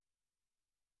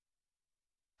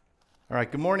All right,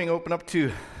 good morning. Open up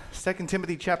to 2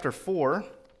 Timothy chapter 4.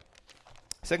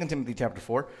 2 Timothy chapter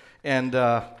 4. And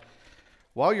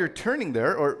while you're turning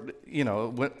there, or,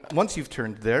 once you've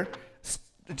turned there,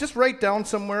 just write down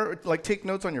somewhere, like take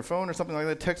notes on your phone or something like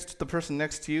that, text the person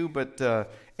next to you, but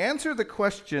answer the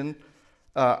question,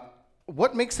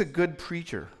 what makes a good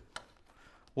preacher?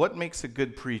 What makes a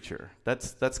good preacher?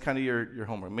 That's kind of your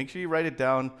homework. Make sure you write it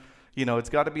down. It's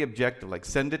got to be objective. Like,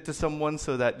 send it to someone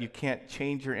so that you can't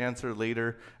change your answer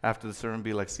later after the sermon and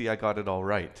be like, see, I got it all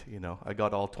right. I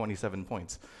got all 27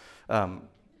 points. There's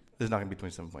not going to be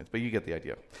 27 points, but you get the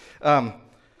idea.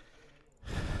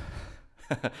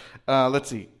 Let's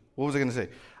see. What was I going to say?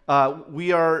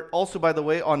 We are also, by the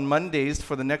way, on Mondays,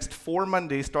 for the next 4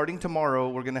 Mondays, starting tomorrow,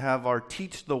 we're going to have our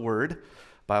Teach the Word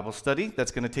Bible study.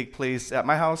 That's going to take place at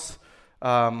my house,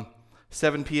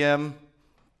 7 p.m.,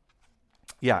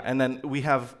 Yeah, and then we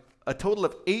have a total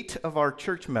of 8 of our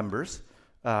church members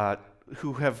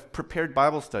who have prepared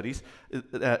Bible studies,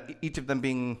 each of them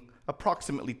being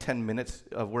approximately 10 minutes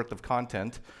worth of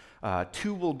content.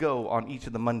 2 will go on each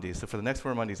of the Mondays. So for the next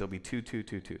 4 Mondays, there'll be 2, 2,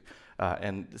 2, 2.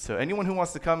 And so anyone who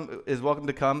wants to come is welcome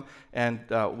to come, and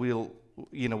we'll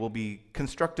be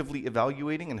constructively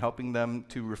evaluating and helping them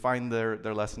to refine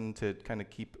their lesson to kind of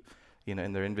keep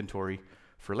in their inventory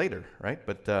for later, right?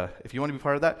 But if you want to be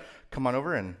part of that, come on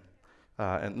over and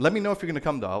let me know if you're going to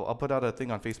come, though. I'll put out a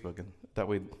thing on Facebook, and that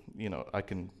way, I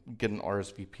can get an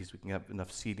RSVP so we can have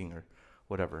enough seating or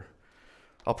whatever.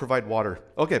 I'll provide water.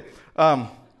 Okay.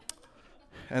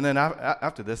 And then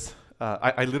after this,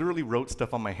 I literally wrote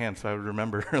stuff on my hand so I would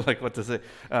remember like what to say.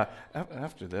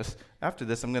 After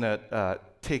this, I'm going to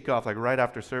take off like right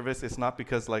after service. It's not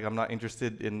because like I'm not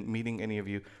interested in meeting any of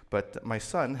you, but my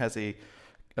son has his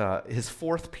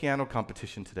 4th piano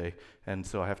competition today, and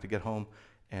so I have to get home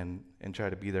and try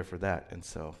to be there for that. And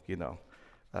so,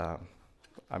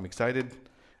 I'm excited.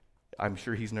 I'm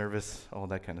sure he's nervous, all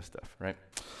that kind of stuff, right?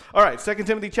 All right, 2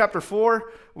 Timothy chapter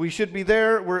 4. We should be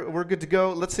there. We're good to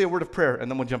go. Let's say a word of prayer,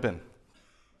 and then we'll jump in.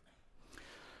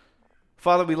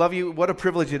 Father, we love you. What a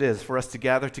privilege it is for us to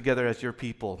gather together as your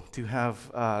people, to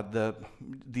have the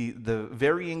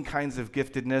varying kinds of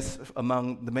giftedness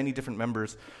among the many different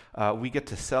members. We get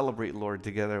to celebrate, Lord,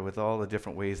 together with all the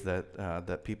different ways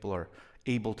that people are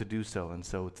able to do so. And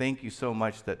so thank you so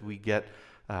much that we get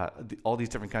all these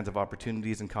different kinds of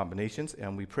opportunities and combinations.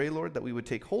 And we pray, Lord, that we would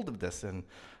take hold of this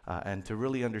and to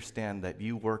really understand that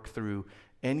you work through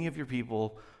any of your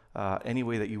people any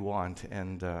way that you want.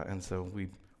 And so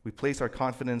we place our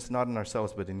confidence not in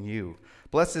ourselves, but in you.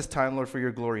 Bless this time, Lord, for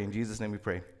your glory. In Jesus' name we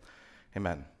pray.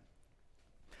 Amen.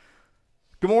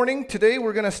 Good morning. Today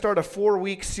we're going to start a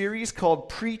 4-week series called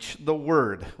Preach the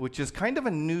Word, which is kind of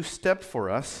a new step for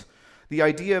us. The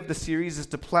idea of the series is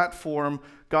to platform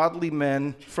godly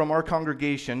men from our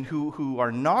congregation who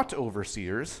are not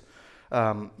overseers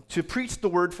to preach the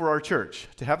word for our church,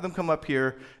 to have them come up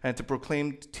here and to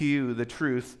proclaim to you the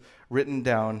truth written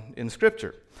down in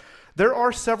Scripture. There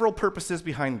are several purposes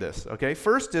behind this, okay?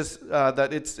 First is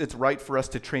that it's right for us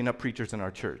to train up preachers in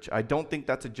our church. I don't think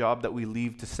that's a job that we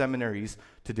leave to seminaries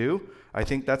to do. I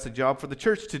think that's a job for the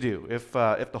church to do. If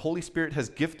the Holy Spirit has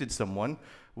gifted someone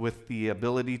with the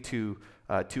ability to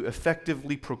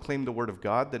effectively proclaim the Word of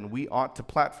God, then we ought to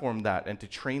platform that and to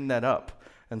train that up.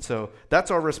 And so that's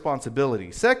our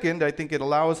responsibility. Second, I think it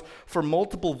allows for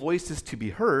multiple voices to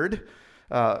be heard.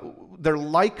 They're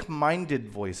like-minded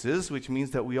voices, which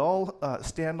means that we all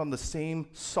stand on the same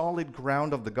solid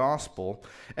ground of the gospel,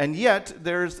 and yet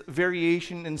there's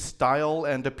variation in style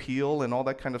and appeal and all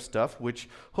that kind of stuff, which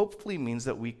hopefully means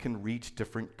that we can reach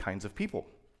different kinds of people.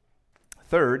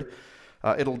 Third,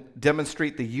 it'll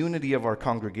demonstrate the unity of our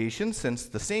congregation, since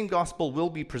the same gospel will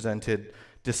be presented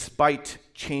despite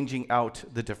changing out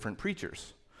the different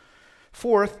preachers.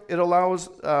 Fourth, it allows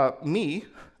me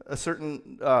a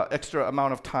certain extra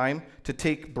amount of time to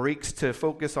take breaks to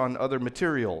focus on other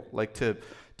material, like to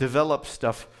develop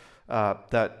stuff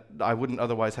that I wouldn't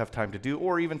otherwise have time to do,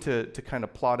 or even to kind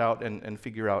of plot out and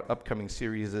figure out upcoming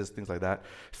series, things like that.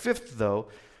 Fifth, though,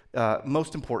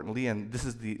 most importantly, and this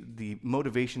is the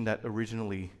motivation that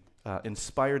originally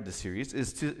inspired the series,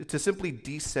 is to simply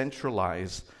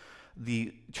decentralize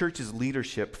the church's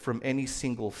leadership from any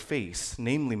single face,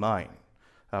 namely mine,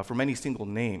 from any single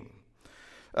name.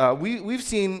 We've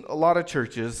seen a lot of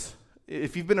churches.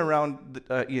 If you've been around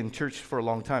in church for a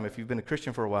long time, if you've been a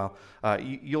Christian for a while,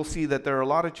 you'll see that there are a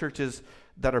lot of churches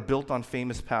that are built on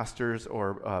famous pastors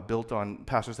or built on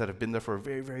pastors that have been there for a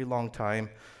very, very long time.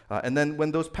 And then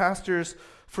when those pastors,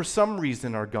 for some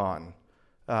reason, are gone,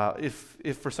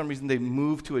 If for some reason they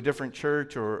move to a different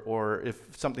church, or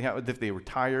if something happens, if they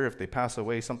retire, if they pass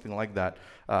away, something like that,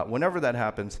 whenever that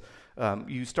happens,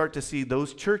 you start to see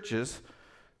those churches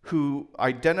who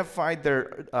identified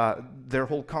their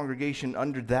whole congregation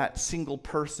under that single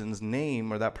person's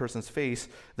name or that person's face,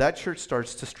 that church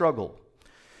starts to struggle.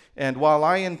 And while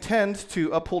I intend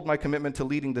to uphold my commitment to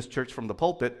leading this church from the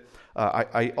pulpit,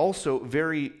 I also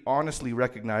very honestly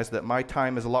recognize that my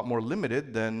time is a lot more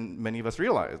limited than many of us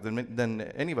realize, than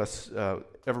any of us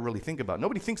ever really think about.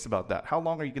 Nobody thinks about that. How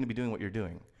long are you going to be doing what you're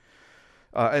doing?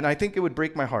 And I think it would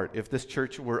break my heart if this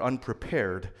church were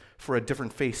unprepared for a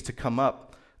different face to come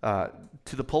up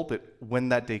to the pulpit when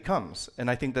that day comes. And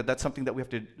I think that that's something that we have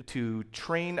to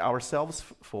train ourselves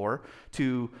for,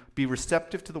 to be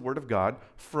receptive to the Word of God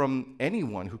from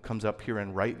anyone who comes up here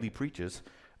and rightly preaches.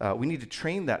 We need to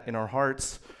train that in our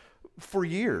hearts for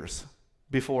years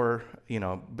before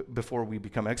we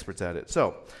become experts at it.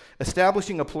 So,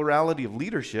 establishing a plurality of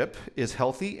leadership is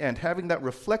healthy, and having that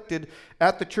reflected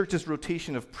at the church's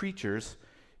rotation of preachers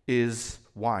is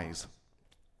wise.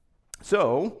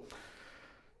 So,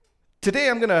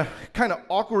 today I'm going to kind of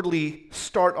awkwardly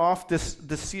start off this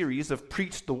series of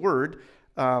Preach the Word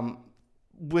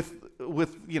with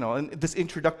this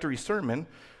introductory sermon,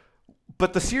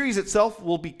 but the series itself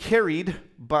will be carried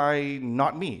by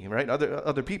not me, right?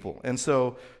 Other people. And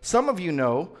so some of you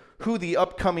know who the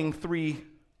upcoming 3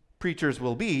 preachers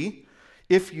will be.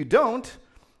 If you don't,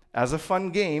 as a fun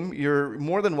game, you're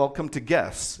more than welcome to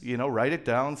guess. Write it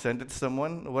down, send it to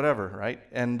someone, whatever, right?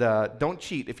 And don't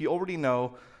cheat. If you already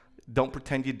know, don't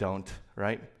pretend you don't,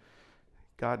 right?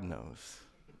 God knows.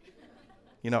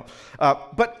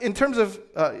 But in terms of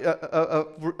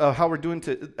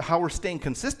how we're staying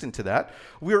consistent to that,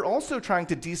 we're also trying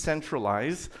to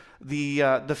decentralize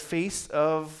the face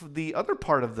of the other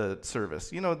part of the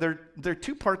service. There are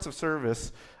 2 parts of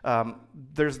service.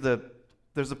 There's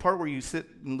the part where you sit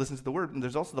and listen to the word, and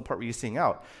there's also the part where you sing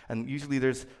out. And usually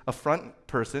there's a front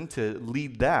person to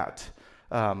lead that.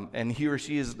 And he or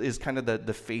she is kind of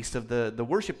the face of the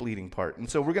worship leading part. And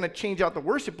so we're going to change out the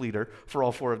worship leader for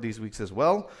all 4 of these weeks as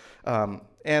well.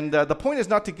 And the point is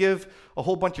not to give a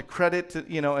whole bunch of credit to,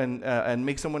 and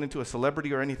make someone into a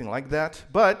celebrity or anything like that.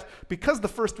 But because the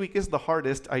first week is the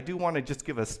hardest, I do want to just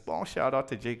give a small shout out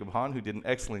to Jacob Hahn, who did an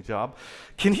excellent job.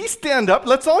 Can he stand up?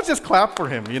 Let's all just clap for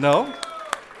him,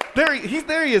 There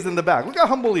he is in the back. Look how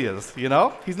humble he is,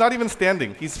 He's not even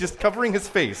standing. He's just covering his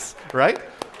face, right?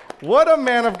 What a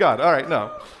man of God. All right,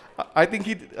 no. I think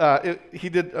he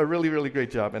did a really, really great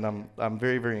job, and I'm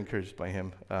very, very encouraged by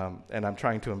him. And I'm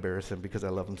trying to embarrass him because I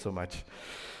love him so much.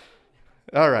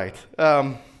 All right.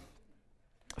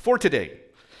 For today,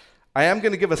 I am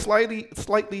going to give a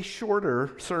slightly shorter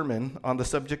sermon on the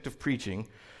subject of preaching.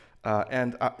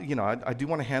 And I do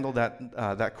want to handle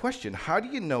that question. How do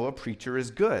you know a preacher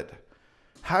is good?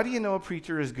 How do you know a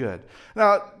preacher is good?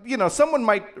 Now, someone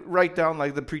might write down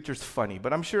like the preacher's funny,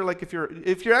 but I'm sure like if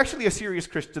you're actually a serious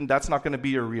Christian, that's not going to be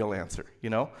your real answer,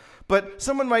 But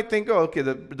someone might think, oh, okay,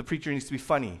 the preacher needs to be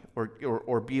funny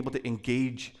or be able to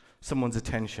engage someone's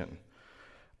attention.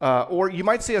 Or you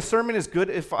might say a sermon is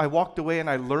good if I walked away and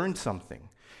I learned something.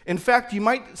 In fact, you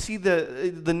might see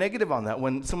the negative on that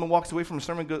when someone walks away from a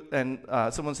sermon and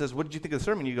someone says, what did you think of the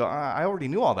sermon? You go, I already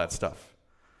knew all that stuff.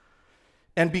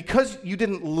 And because you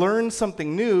didn't learn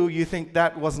something new, you think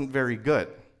that wasn't very good.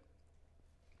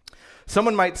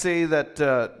 Someone might say that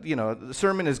the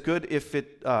sermon is good if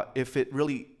it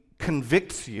really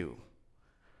convicts you.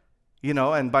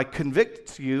 And by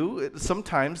convicts you,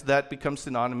 sometimes that becomes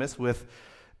synonymous with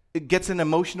it gets an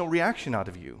emotional reaction out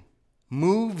of you,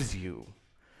 moves you.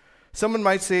 Someone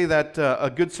might say that a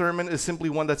good sermon is simply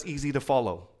one that's easy to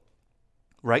follow.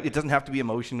 Right? It doesn't have to be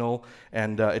emotional,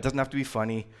 and it doesn't have to be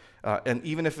funny. And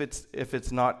even if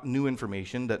it's not new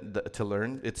information to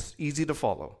learn, it's easy to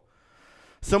follow.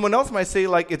 Someone else might say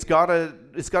like it's gotta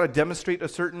demonstrate a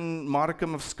certain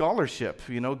modicum of scholarship.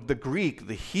 The Greek,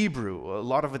 the Hebrew, a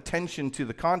lot of attention to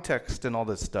the context and all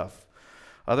this stuff.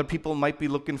 Other people might be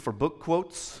looking for book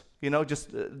quotes. Just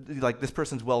like this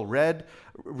person's well-read,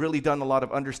 really done a lot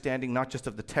of understanding, not just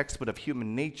of the text, but of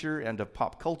human nature and of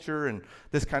pop culture and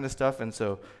this kind of stuff. And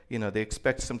so, they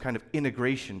expect some kind of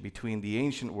integration between the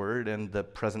ancient word and the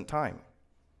present time.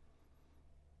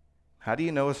 How do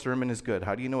you know a sermon is good?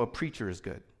 How do you know a preacher is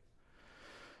good?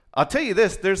 I'll tell you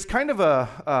this, there's kind of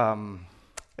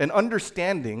an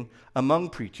understanding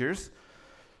among preachers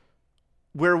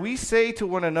where we say to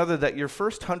one another that your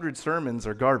first 100 sermons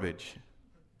are garbage.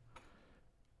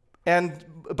 And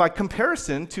by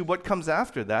comparison to what comes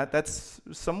after that, that's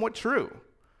somewhat true,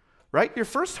 right? Your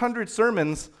first 100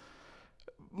 sermons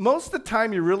most of the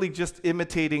time you're really just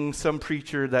imitating some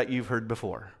preacher that you've heard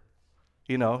before.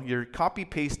 You know, you're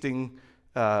copy-pasting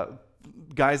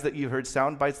guys that you've heard,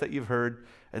 sound bites that you've heard,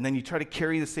 and then you try to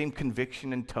carry the same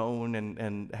conviction and tone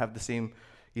and have the same,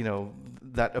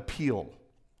 that appeal.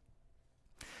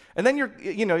 And then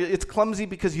it's clumsy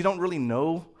because you don't really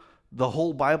know the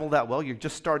whole Bible that well. You're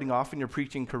just starting off in your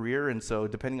preaching career, and so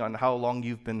depending on how long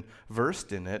you've been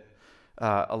versed in it,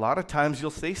 a lot of times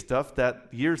you'll say stuff that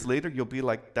years later you'll be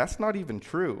like, that's not even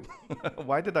true.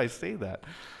 Why did I say that?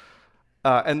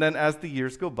 And then as the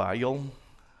years go by, you'll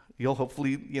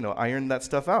hopefully, iron that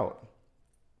stuff out.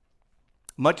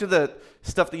 Much of the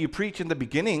stuff that you preach in the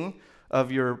beginning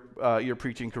of your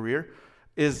preaching career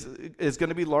is going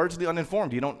to be largely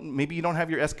uninformed. Maybe you don't have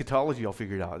your eschatology all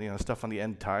figured out. Stuff on the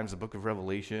end times, the book of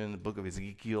Revelation, the book of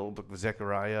Ezekiel, the book of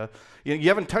Zechariah. You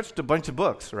haven't touched a bunch of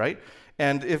books, right?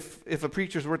 And if a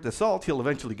preacher's worth the salt, he'll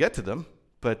eventually get to them.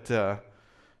 But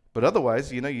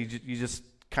otherwise, you just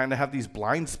kind of have these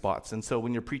blind spots. And so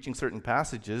when you're preaching certain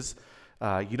passages,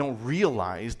 you don't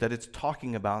realize that it's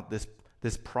talking about this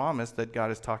promise that God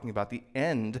is talking about, the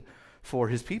end for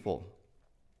his people.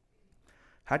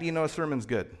 How do you know a sermon's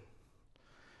good?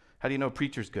 How do you know a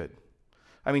preacher's good?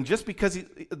 I mean, just because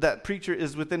that preacher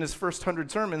is within his first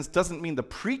 100 sermons doesn't mean the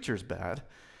preacher's bad.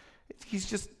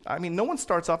 No one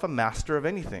starts off a master of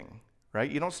anything,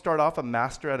 right? You don't start off a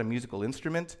master at a musical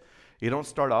instrument. You don't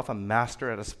start off a master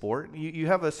at a sport. You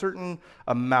have a certain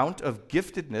amount of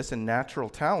giftedness and natural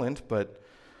talent, but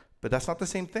that's not the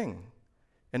same thing.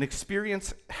 And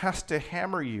experience has to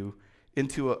hammer you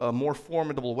into a more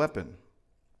formidable weapon.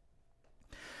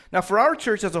 Now, for our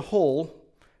church as a whole,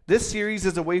 this series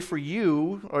is a way for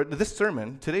you, or this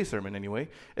sermon, today's sermon anyway,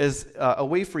 is a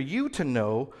way for you to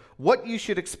know what you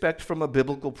should expect from a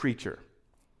biblical preacher.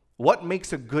 What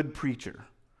makes a good preacher?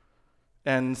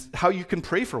 And how you can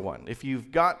pray for one. If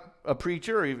you've got a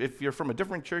preacher, or if you're from a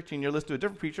different church and you're listening to a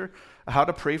different preacher, how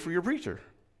to pray for your preacher.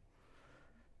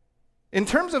 In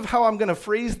terms of how I'm going to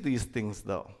phrase these things,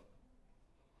 though,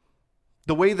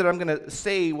 the way that I'm going to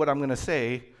say what I'm going to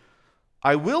say,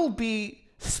 I will be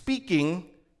speaking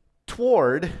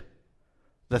toward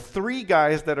the three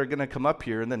guys that are going to come up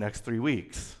here in the next 3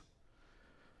 weeks.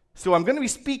 So I'm going to be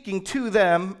speaking to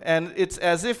them, and it's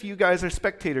as if you guys are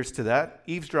spectators to that,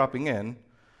 eavesdropping in.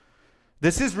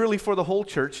 This is really for the whole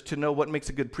church to know what makes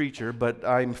a good preacher, but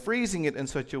I'm phrasing it in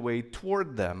such a way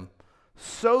toward them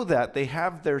so that they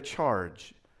have their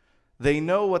charge. They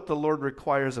know what the Lord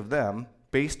requires of them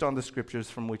based on the scriptures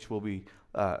from which we'll be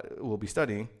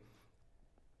studying,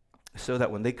 so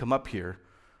that when they come up here,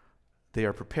 they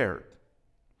are prepared.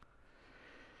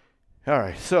 All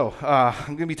right, so I'm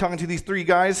going to be talking to these three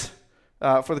guys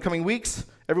for the coming weeks.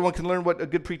 Everyone can learn what a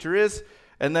good preacher is,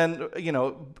 and then,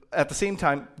 at the same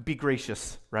time, be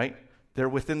gracious, right? They're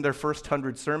within their first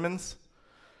 100 sermons.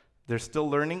 They're still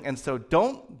learning, and so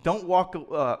don't walk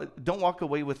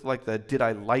away with like the did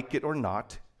I like it or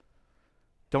not.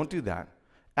 Don't do that.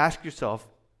 Ask yourself,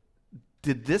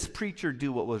 did this preacher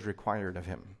do what was required of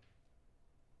him?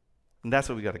 And that's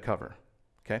what we got to cover,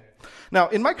 okay? Now,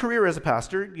 in my career as a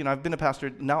pastor, I've been a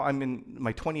pastor, now I'm in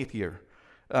my 20th year.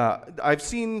 I've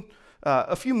seen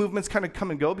a few movements kind of come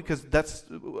and go because that's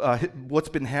what's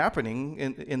been happening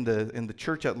in the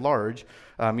church at large.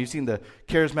 You've seen the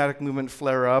charismatic movement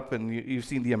flare up, and you've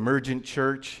seen the emergent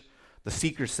church, the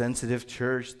seeker-sensitive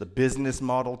church, the business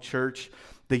model church,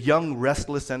 the young,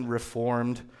 restless, and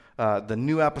reformed, the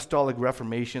new apostolic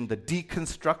reformation, the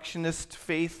deconstructionist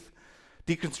faith,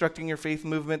 deconstructing your faith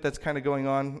movement that's kind of going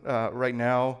on right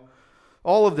now.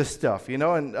 All of this stuff,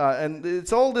 and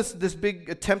it's all this big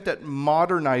attempt at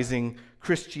modernizing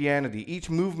Christianity. Each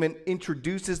movement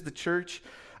introduces the church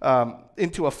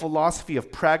into a philosophy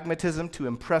of pragmatism to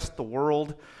impress the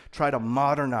world, try to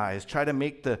modernize, try to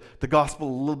make the gospel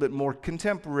a little bit more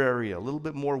contemporary, a little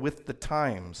bit more with the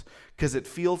times, because it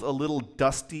feels a little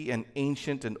dusty and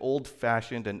ancient and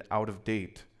old-fashioned and out of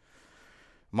date.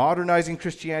 Modernizing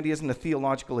Christianity isn't a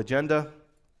theological agenda.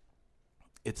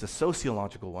 It's a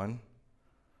sociological one.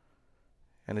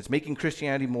 And it's making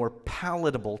Christianity more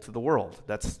palatable to the world.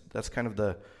 That's kind of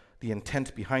the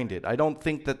intent behind it. I don't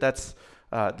think that's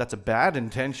a bad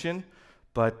intention,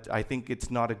 but I think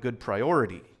it's not a good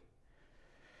priority.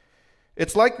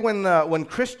 It's like when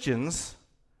Christians,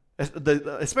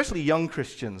 especially young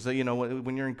Christians,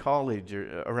 when you're in college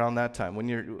or around that time, when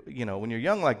you're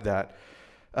young like that,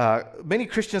 many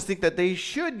Christians think that they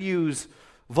should use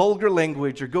vulgar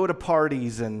language or go to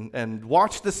parties and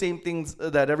watch the same things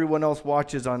that everyone else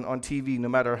watches on TV, no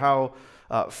matter how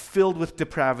filled with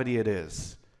depravity it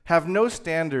is. Have no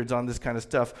standards on this kind of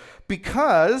stuff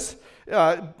because,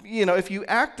 if you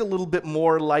act a little bit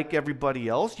more like everybody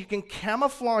else, you can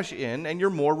camouflage in and you're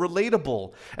more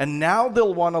relatable. And now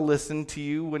they'll want to listen to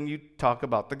you when you talk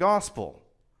about the gospel.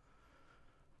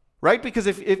 Right? Because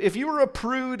if you were a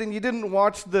prude and you didn't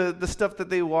watch the stuff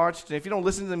that they watched, and if you don't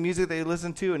listen to the music they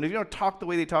listen to, and if you don't talk the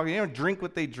way they talk, and you don't drink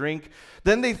what they drink,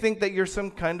 then they think that you're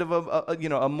some kind of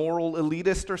a moral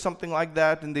elitist or something like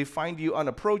that, and they find you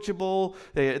unapproachable.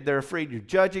 They're afraid you're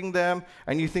judging them,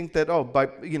 and you think that,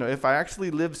 if I actually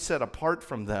live set apart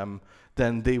from them,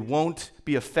 then they won't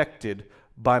be affected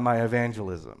by my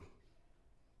evangelism.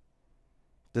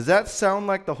 Does that sound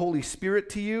like the Holy Spirit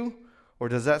to you? Or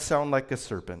does that sound like a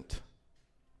serpent?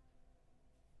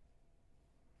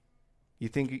 You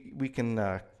think we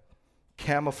can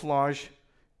camouflage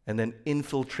and then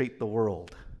infiltrate the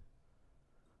world?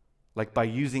 Like by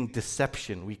using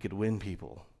deception, we could win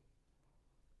people.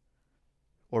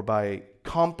 Or by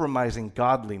compromising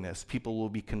godliness, people will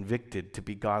be convicted to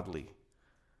be godly.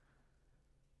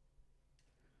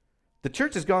 The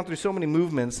church has gone through so many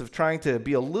movements of trying to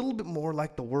be a little bit more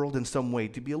like the world in some way,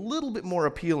 to be a little bit more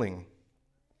appealing.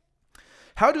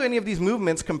 How do any of these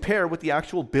movements compare with the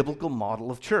actual biblical model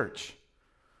of church?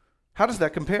 How does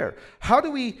that compare? How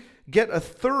do we get a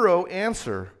thorough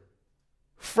answer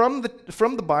from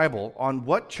the Bible on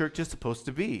what church is supposed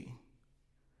to be?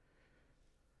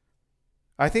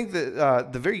 I think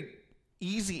that the very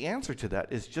easy answer to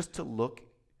that is just to look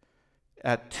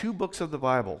at 2 books of the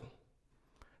Bible.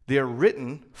 They are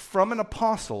written from an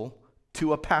apostle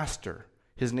to a pastor.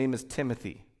 His name is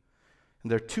Timothy. And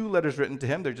there are 2 letters written to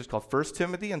him. They're just called 1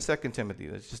 Timothy and 2 Timothy.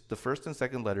 It's just the first and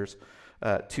second letters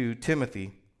to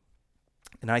Timothy.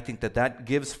 And I think that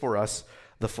gives for us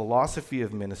the philosophy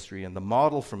of ministry and the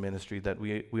model for ministry that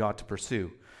we ought to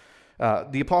pursue.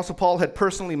 The Apostle Paul had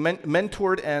personally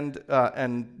mentored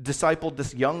and discipled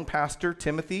this young pastor,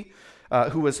 Timothy,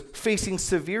 who was facing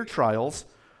severe trials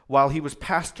while he was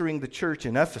pastoring the church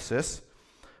in Ephesus.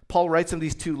 Paul writes him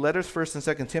these 2 letters, 1 and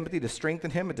 2 Timothy, to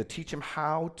strengthen him and to teach him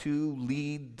how to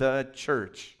lead the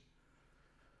church.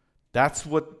 That's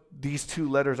what these 2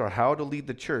 letters are, how to lead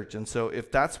the church. And so if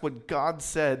that's what God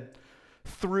said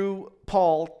through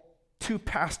Paul to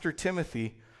Pastor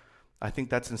Timothy, I think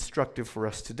that's instructive for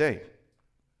us today.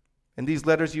 In these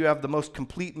letters, you have the most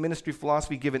complete ministry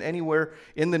philosophy given anywhere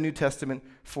in the New Testament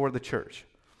for the church.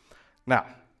 Now,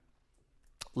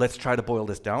 let's try to boil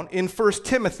this down. In 1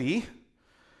 Timothy,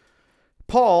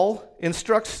 Paul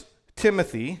instructs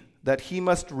Timothy that he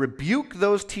must rebuke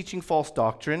those teaching false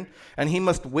doctrine, and he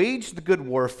must wage the good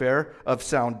warfare of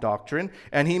sound doctrine,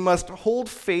 and he must hold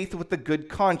faith with a good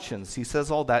conscience. He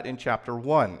says all that in chapter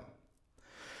 1.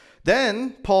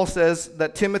 Then Paul says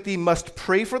that Timothy must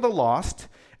pray for the lost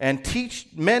and teach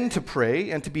men to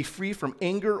pray and to be free from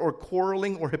anger or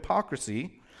quarreling or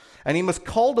hypocrisy. And he must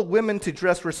call the women to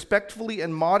dress respectfully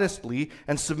and modestly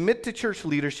and submit to church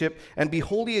leadership and be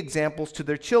holy examples to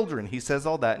their children. He says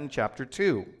all that in chapter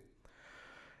 2.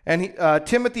 And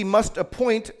Timothy must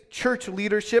appoint church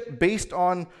leadership based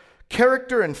on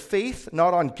character and faith,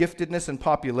 not on giftedness and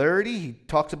popularity. He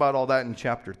talks about all that in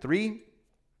chapter 3.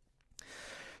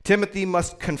 Timothy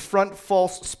must confront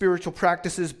false spiritual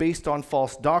practices based on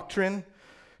false doctrine.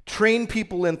 Train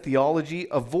people in theology,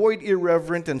 avoid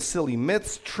irreverent and silly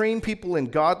myths, train people in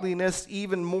godliness,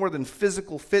 even more than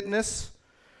physical fitness.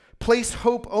 Place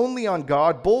hope only on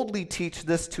God, boldly teach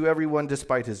this to everyone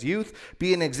despite his youth.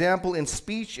 Be an example in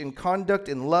speech, in conduct,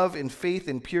 in love, in faith,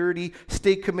 in purity.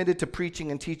 Stay committed to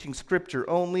preaching and teaching Scripture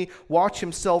only. Watch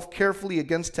himself carefully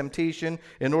against temptation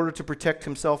in order to protect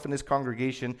himself and his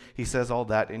congregation. He says all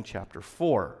that in chapter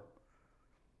 4.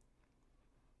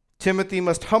 Timothy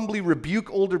must humbly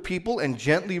rebuke older people and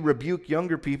gently rebuke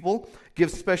younger people. Give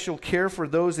special care for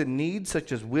those in need,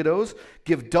 such as widows.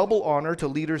 Give double honor to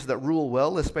leaders that rule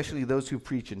well, especially those who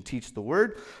preach and teach the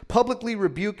word. Publicly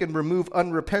rebuke and remove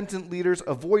unrepentant leaders.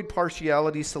 Avoid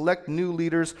partiality. Select new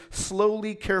leaders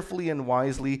slowly, carefully, and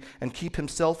wisely, and keep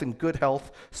himself in good health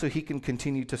so he can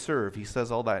continue to serve. He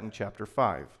says all that in chapter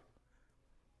 5.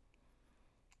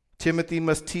 Timothy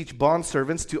must teach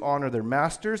bondservants to honor their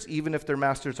masters, even if their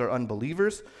masters are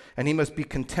unbelievers, and he must be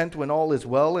content when all is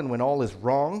well and when all is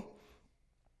wrong.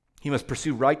 He must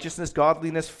pursue righteousness,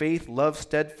 godliness, faith, love,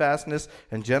 steadfastness,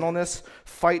 and gentleness.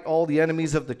 Fight all the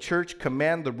enemies of the church.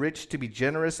 Command the rich to be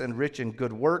generous and rich in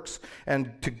good works,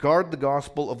 and to guard the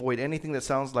gospel. Avoid anything that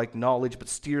sounds like knowledge but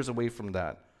steers away from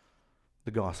that.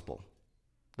 The gospel,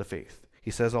 the faith.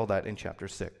 He says all that in chapter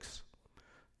 6.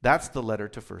 That's the letter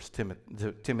to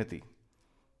 1 Timothy.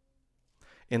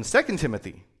 In 2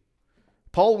 Timothy,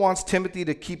 Paul wants Timothy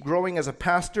to keep growing as a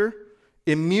pastor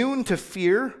immune to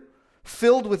fear,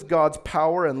 filled with God's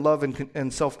power and love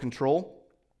and self-control.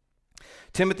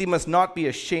 Timothy must not be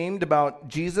ashamed about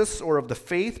Jesus or of the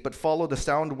faith, but follow the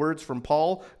sound words from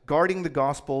Paul, guarding the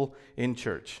gospel in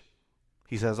church.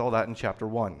 He says all that in chapter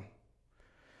 1.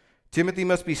 Timothy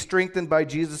must be strengthened by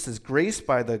Jesus' grace,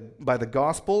 by the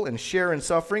gospel, and share in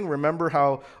suffering. Remember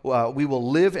how we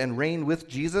will live and reign with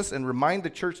Jesus, and remind the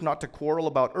church not to quarrel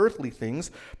about earthly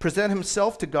things. Present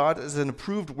himself to God as an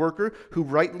approved worker who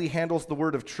rightly handles the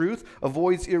word of truth,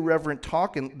 avoids irreverent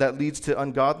talk that leads to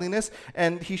ungodliness,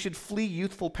 and he should flee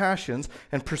youthful passions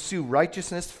and pursue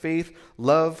righteousness, faith,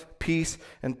 love, peace,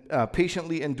 and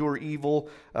patiently endure evil,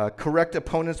 correct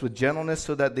opponents with gentleness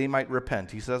so that they might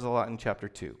repent. He says a lot in chapter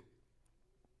 2.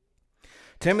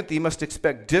 Timothy must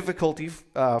expect difficulty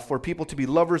for people to be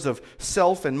lovers of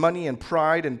self and money and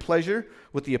pride and pleasure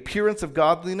with the appearance of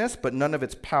godliness, but none of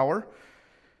its power.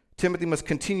 Timothy must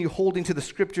continue holding to the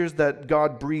scriptures that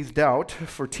God breathed out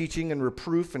for teaching and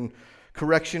reproof and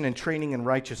correction and training in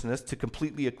righteousness to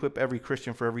completely equip every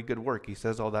Christian for every good work. He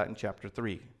says all that in chapter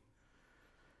 3.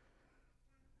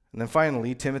 And then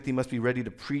finally, Timothy must be ready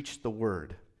to preach the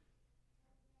word.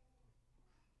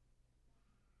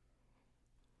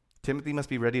 Timothy must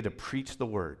be ready to preach the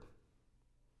word.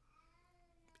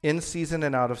 In season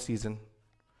and out of season,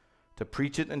 to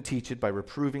preach it and teach it by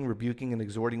reproving, rebuking, and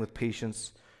exhorting with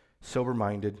patience,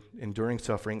 sober-minded, enduring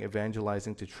suffering,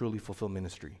 evangelizing to truly fulfill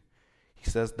ministry. He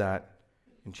says that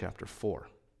in chapter 4.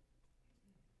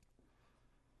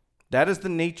 That is the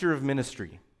nature of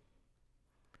ministry.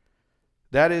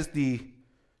 That is the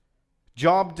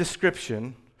job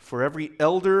description for every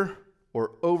elder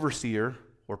or overseer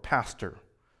or pastor.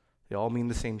 They all mean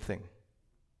the same thing.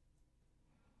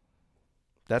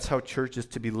 That's how church is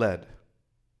to be led.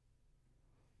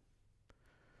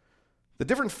 The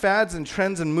different fads and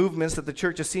trends and movements that the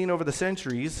church has seen over the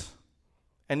centuries,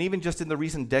 and even just in the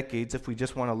recent decades, if we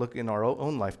just want to look in our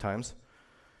own lifetimes,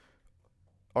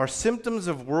 are symptoms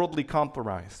of worldly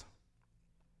compromise.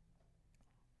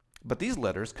 But these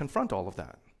letters confront all of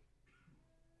that.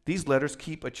 These letters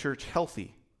keep a church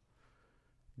healthy,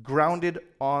 grounded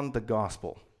on the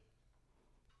gospel,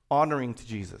 honoring to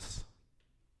Jesus.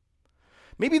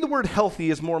 Maybe the word healthy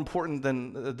is more important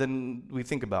than we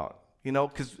think about,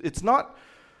 because it's not,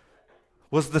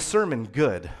 was the sermon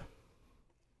good?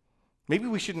 Maybe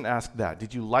we shouldn't ask that.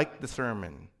 Did you like the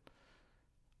sermon?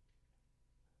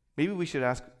 Maybe we should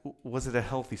ask, was it a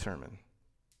healthy sermon?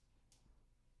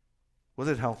 Was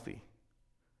it healthy?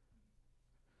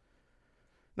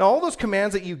 Now, all those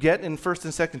commands that you get in 1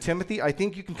 and 2 Timothy, I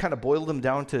think you can kind of boil them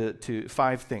down to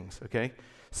 5 things, okay?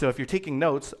 So if you're taking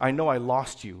notes, I know I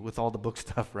lost you with all the book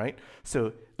stuff, right?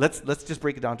 So let's just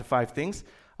break it down to 5 things.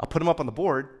 I'll put them up on the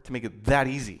board to make it that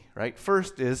easy, right?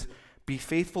 First is, be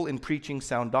faithful in preaching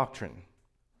sound doctrine.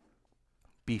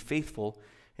 Be faithful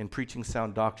in preaching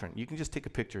sound doctrine. You can just take a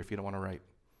picture if you don't want to write.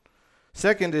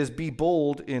 Second is, be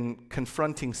bold in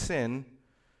confronting sin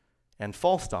and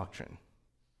false doctrine.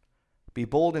 Be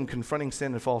bold in confronting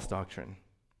sin and false doctrine.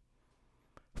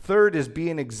 Third is, be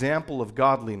an example of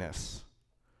godliness.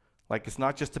 Like, it's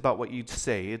not just about what you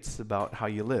say, it's about how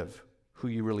you live, who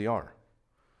you really are.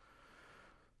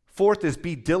 Fourth is,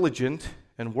 be diligent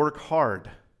and work hard,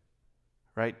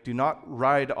 right? Do not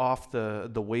ride off the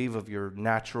wave of your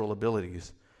natural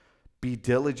abilities. Be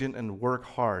diligent and work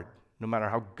hard, no matter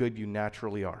how good you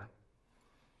naturally are.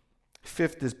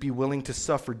 Fifth is, be willing to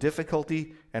suffer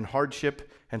difficulty and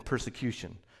hardship and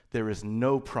persecution. There is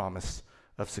no promise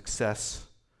of success.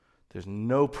 There's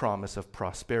no promise of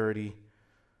prosperity.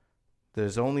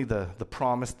 There's only the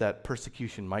promise that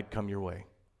persecution might come your way.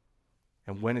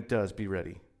 And when it does, be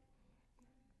ready.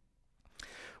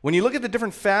 When you look at the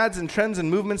different fads and trends and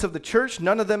movements of the church,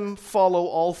 none of them follow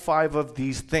all 5 of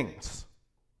these things.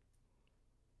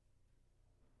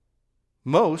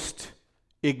 Most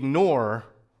ignore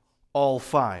all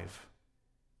 5.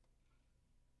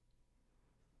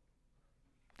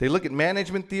 They look at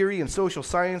management theory and social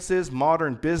sciences,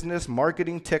 modern business,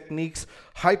 marketing techniques,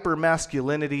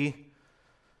 hyper-masculinity,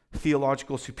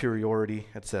 theological superiority,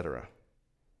 etc.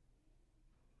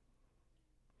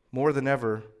 More than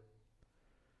ever,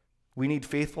 we need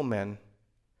faithful men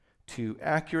to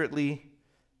accurately,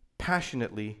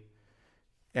 passionately,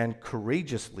 and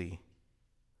courageously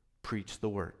preach the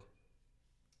word.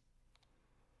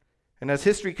 And as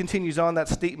history continues on, that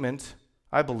statement,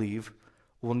 I believe,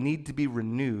 will need to be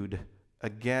renewed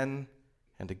again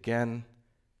and again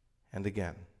and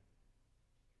again.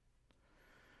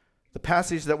 The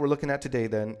passage that we're looking at today,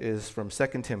 then, is from 2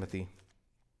 Timothy.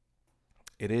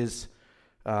 It is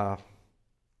a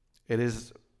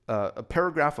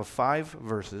paragraph of 5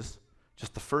 verses,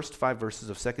 just the first 5 verses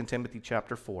of 2 Timothy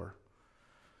chapter 4.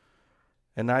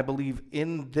 And I believe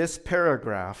in this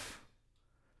paragraph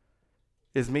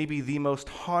is maybe the most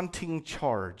haunting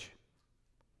charge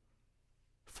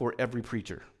for every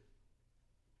preacher.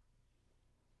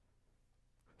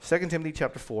 2 Timothy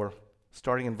chapter 4,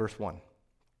 starting in verse 1.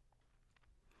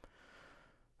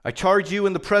 I charge you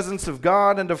in the presence of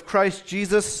God and of Christ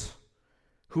Jesus,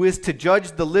 who is to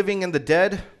judge the living and the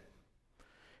dead,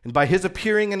 and by his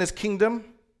appearing in his kingdom,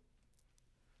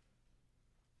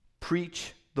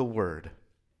 preach the word.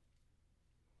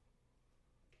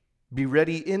 Be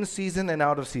ready in season and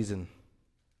out of season.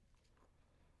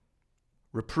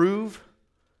 Reprove,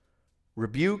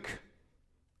 rebuke,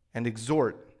 and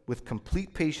exhort with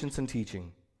complete patience and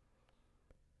teaching.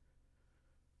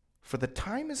 For the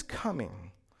time is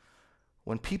coming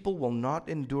when people will not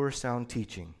endure sound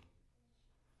teaching,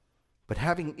 but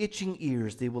having itching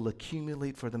ears, they will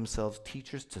accumulate for themselves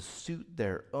teachers to suit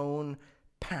their own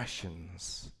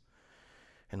passions,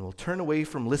 and will turn away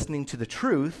from listening to the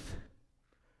truth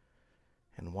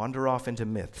and wander off into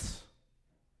myths.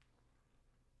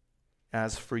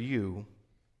 As for you,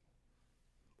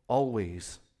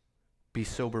 always be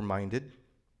sober-minded,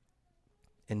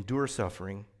 endure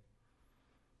suffering,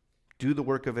 do the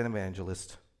work of an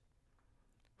evangelist,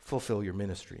 fulfill your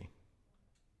ministry.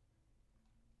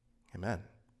 Amen.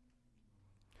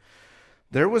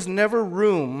 There was never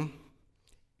room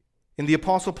in the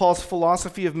Apostle Paul's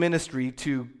philosophy of ministry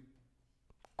to,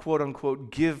 quote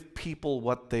unquote, give people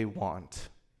what they want.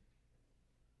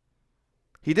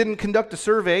 He didn't conduct a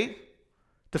survey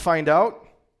to find out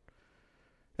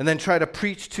and then try to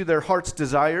preach to their heart's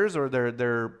desires or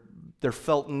their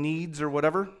felt needs or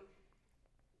whatever.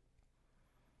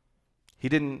 He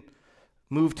didn't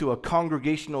move to a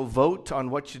congregational vote on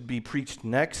what should be preached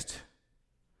next.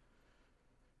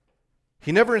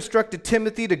 He never instructed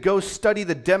Timothy to go study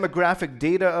the demographic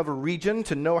data of a region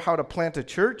to know how to plant a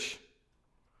church.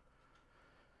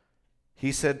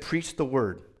 He said, preach the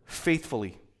word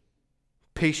faithfully,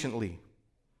 patiently,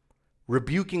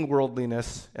 rebuking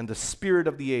worldliness and the spirit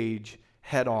of the age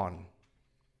head on.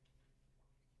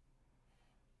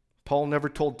 Paul never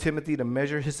told Timothy to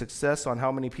measure his success on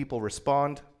how many people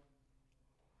respond.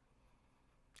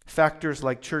 Factors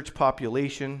like church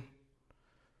population,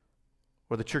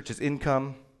 or the church's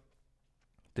income,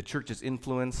 the church's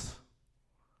influence,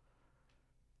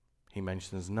 he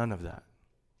mentions none of that.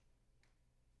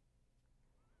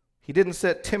 He didn't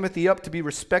set Timothy up to be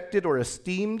respected or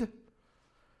esteemed.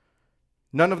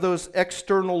 None of those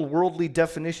external worldly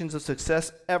definitions of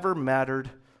success ever mattered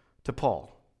to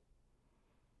Paul.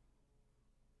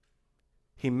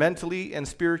 He mentally and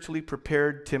spiritually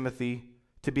prepared Timothy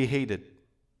to be hated,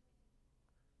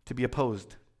 to be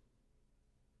opposed,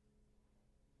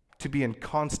 to be in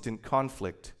constant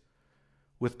conflict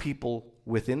with people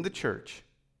within the church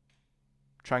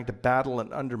trying to battle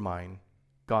and undermine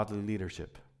godly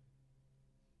leadership.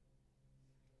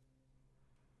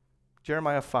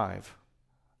 Jeremiah 5,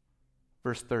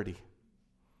 verse 30.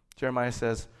 Jeremiah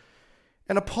says,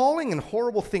 an appalling and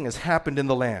horrible thing has happened in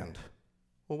the land.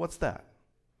 Well, what's that?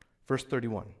 Verse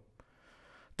 31.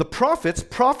 The prophets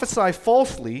prophesy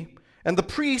falsely, and the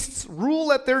priests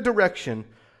rule at their direction.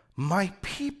 My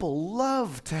people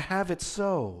love to have it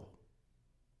so.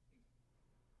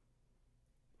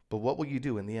 But what will you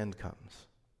do when the end comes?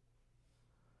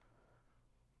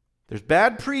 There's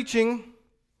bad preaching,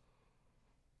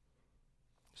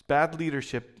 there's bad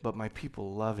leadership, but my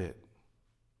people love it.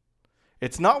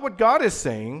 It's not what God is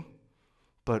saying,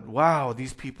 but wow,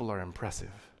 these people are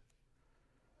impressive.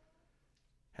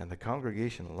 And the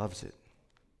congregation loves it.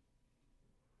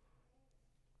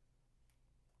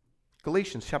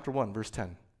 Galatians chapter 1, verse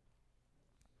 10.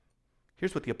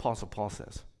 Here's what the Apostle Paul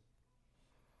says.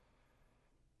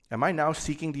 Am I now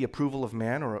seeking the approval of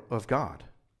man or of God?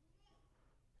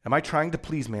 Am I trying to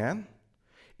please man?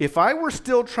 If I were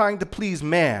still trying to please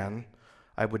man,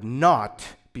 I would not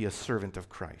be a servant of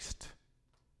Christ.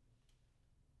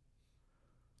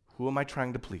 Who am I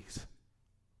trying to please?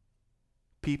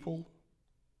 People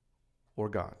or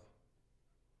God?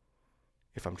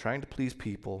 If I'm trying to please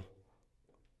people,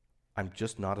 I'm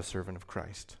just not a servant of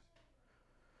Christ.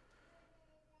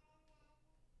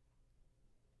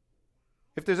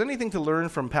 If there's anything to learn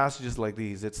from passages like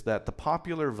these, it's that the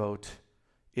popular vote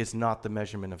is not the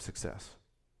measurement of success.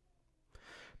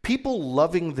 People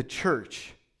loving the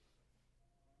church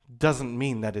doesn't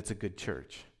mean that it's a good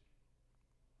church.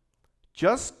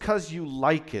 Just because you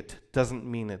like it doesn't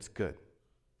mean it's good.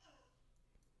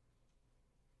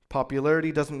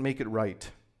 Popularity doesn't make it right.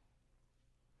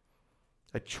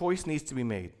 A choice needs to be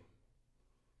made.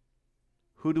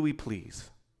 Who do we please?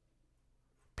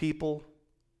 people,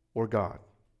 or God.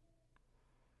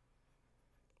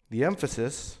 The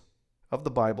emphasis of the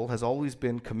Bible has always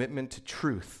been commitment to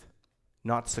truth,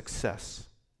 not success.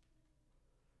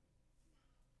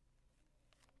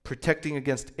 Protecting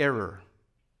against error,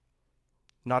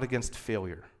 not against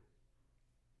failure.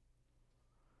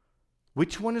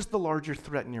 Which one is the larger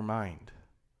threat in your mind?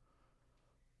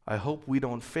 I hope we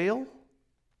don't fail,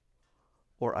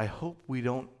 or I hope we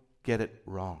don't get it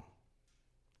wrong.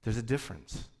 There's a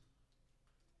difference.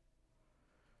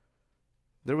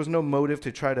 There was no motive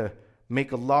to try to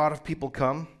make a lot of people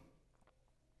come.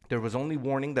 There was only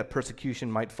warning that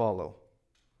persecution might follow.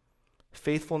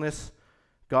 Faithfulness,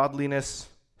 godliness,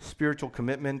 spiritual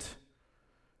commitment,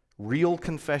 real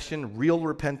confession, real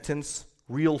repentance,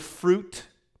 real fruit.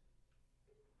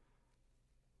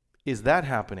 Is that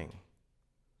happening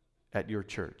at your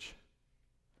church?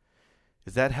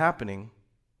 Is that happening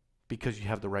because you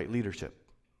have the right leadership?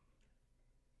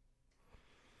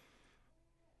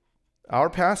 Our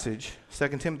passage,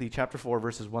 2 Timothy chapter 4,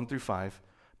 verses 1 through 5,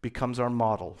 becomes our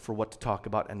model for what to talk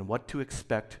about and what to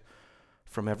expect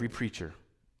from every preacher.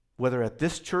 Whether at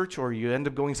this church or you end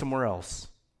up going somewhere else,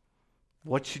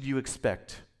 what should you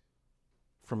expect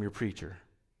from your preacher?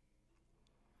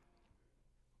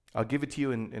 I'll give it to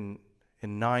you in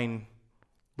 9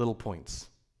 little points.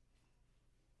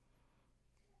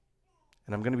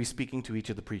 And I'm going to be speaking to each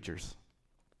of the preachers.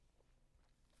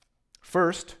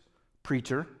 First,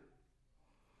 preacher,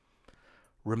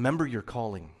 remember your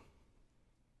calling.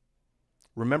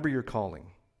 Remember your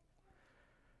calling.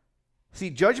 See,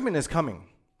 judgment is coming.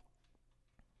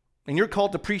 And you're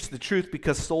called to preach the truth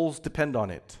because souls depend on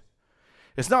it.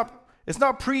 It's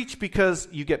not preached because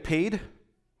you get paid.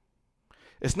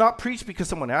 It's not preached because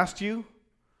someone asked you.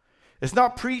 It's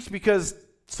not preached because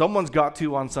someone's got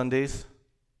to on Sundays.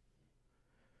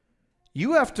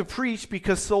 You have to preach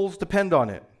because souls depend on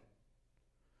it.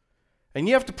 And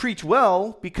you have to preach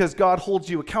well because God holds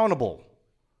you accountable.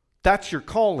 That's your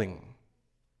calling.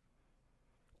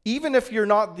 Even if you're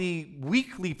not the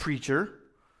weekly preacher,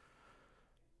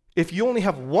 if you only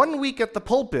have 1 week at the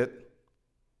pulpit,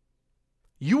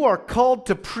 you are called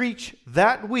to preach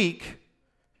that week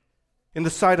in the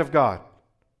sight of God.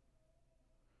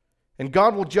 And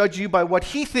God will judge you by what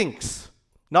He thinks,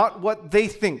 not what they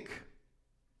think.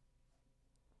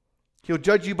 He'll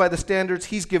judge you by the standards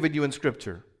He's given you in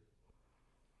Scripture.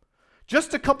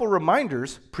 Just a couple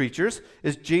reminders, preachers,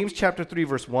 is James chapter 3,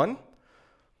 verse 1.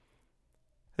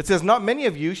 It says, "Not many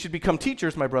of you should become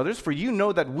teachers, my brothers, for you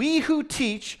know that we who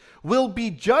teach will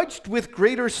be judged with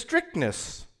greater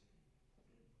strictness."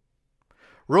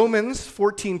 Romans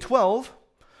 14:12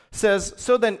 says,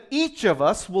 "So then each of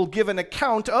us will give an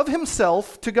account of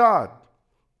himself to God."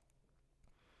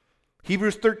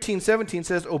 Hebrews 13:17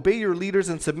 says, "Obey your leaders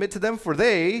and submit to them, for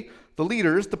they," the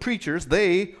leaders, the preachers,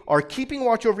 "they are keeping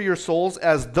watch over your souls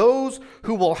as those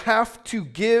who will have to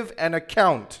give an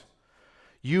account."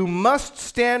 You must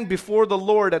stand before the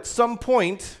Lord at some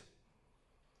point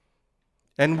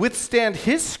and withstand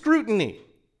His scrutiny.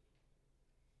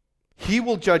 He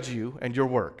will judge you and your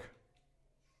work.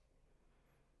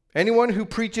 Anyone who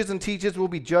preaches and teaches will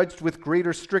be judged with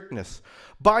greater strictness.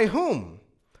 By whom?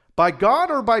 By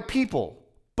God or by people?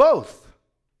 Both.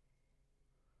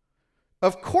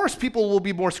 Of course, people will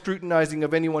be more scrutinizing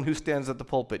of anyone who stands at the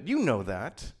pulpit. You know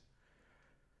that.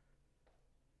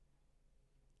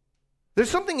 There's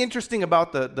something interesting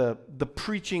about the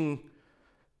preaching,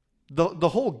 the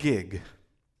whole gig.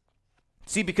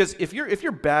 See, because if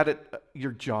you're bad at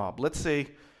your job, let's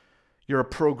say you're a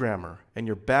programmer and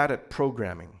you're bad at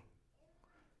programming,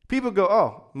 people go,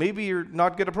 "Oh, maybe you're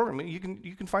not good at programming.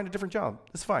 You can find a different job.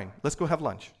 It's fine. Let's go have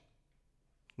lunch."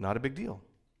 Not a big deal.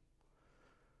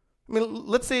 I mean,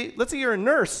 let's say you're a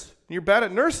nurse and you're bad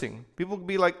at nursing. People will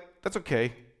be like, "That's okay.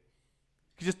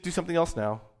 You can just do something else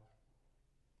now.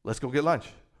 Let's go get lunch."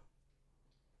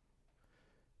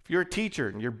 If you're a teacher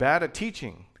and you're bad at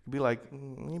teaching, it could be like,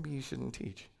 "Maybe you shouldn't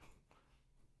teach."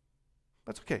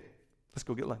 That's okay. Let's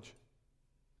go get lunch.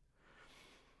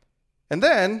 And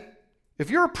then, if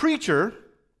you're a preacher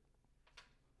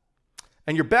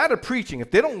and you're bad at preaching, if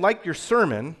they don't like your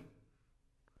sermon,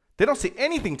 they don't say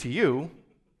anything to you.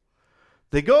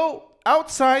 They go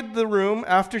outside the room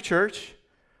after church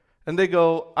and they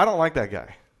go, "I don't like that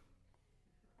guy.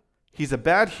 He's a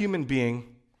bad human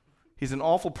being. He's an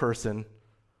awful person.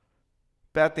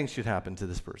 Bad things should happen to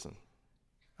this person.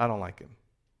 I don't like him."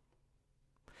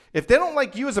 If they don't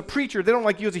like you as a preacher, they don't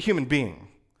like you as a human being.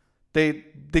 They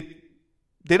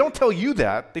don't tell you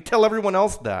that. They tell everyone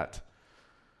else that.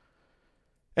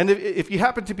 And if you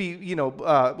happen to be,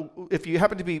 if you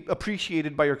happen to be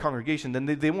appreciated by your congregation, then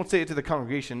they won't say it to the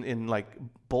congregation in like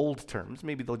bold terms.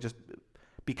 Maybe they'll just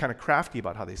be kind of crafty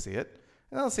about how they say it,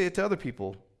 and they'll say it to other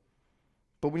people.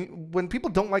 But when people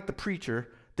don't like the preacher,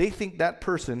 they think that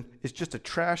person is just a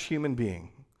trash human being.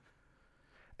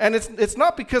 And it's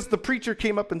not because the preacher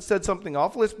came up and said something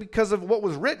awful. It's because of what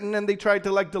was written, and they tried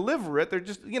to like deliver it. They're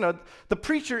just, the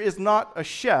preacher is not a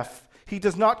chef. He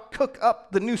does not cook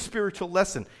up the new spiritual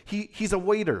lesson. He's a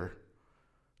waiter.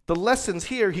 The lessons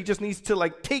here, he just needs to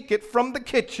like take it from the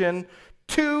kitchen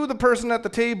to the person at the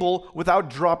table without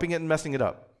dropping it and messing it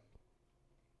up.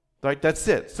 Right? That's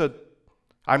it. So,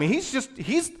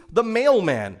 he's the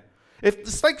mailman.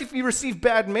 It's like if you receive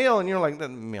bad mail and you're like, that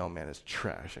mailman is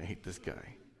trash. I hate this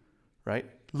guy. Right?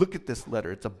 Look at this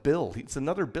letter. It's a bill. It's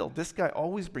another bill. This guy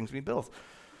always brings me bills.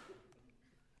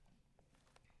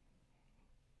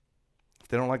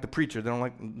 They don't like the preacher. They don't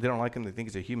like him. They think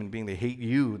he's a human being. They hate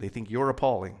you. They think you're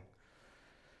appalling.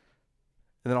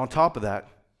 And then on top of that,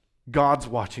 God's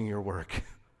watching your work,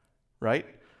 right?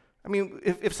 I mean,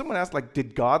 if someone asks, like,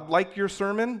 did God like your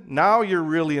sermon? Now you're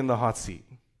really in the hot seat.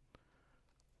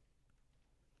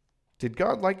 Did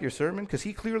God like your sermon? Because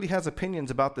he clearly has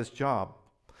opinions about this job.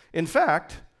 In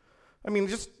fact,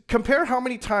 just compare how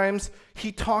many times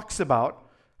he talks about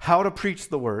how to preach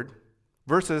the word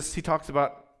versus he talks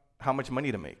about how much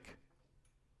money to make.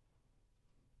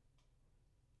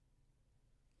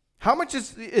 How much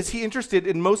is he interested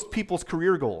in most people's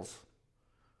career goals?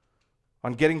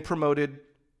 On getting promoted,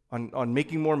 on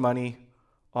making more money,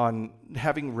 on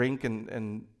having rank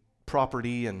and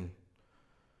property and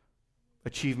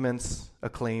achievements,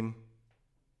 acclaim.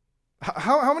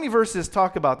 How many verses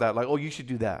talk about that? Like, oh, you should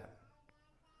do that.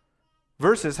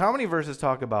 Verses, how many verses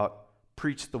talk about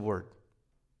preach the word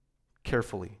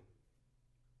carefully,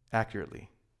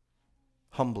 accurately,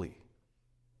 humbly?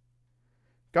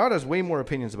 God has way more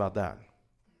opinions about that.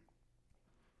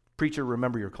 Preacher,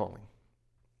 remember your calling.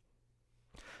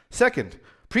 Second,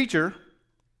 preacher,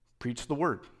 preach the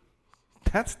word.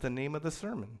 That's the name of the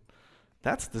sermon.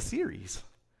 That's the series.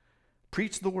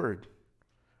 Preach the word.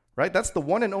 Right? That's the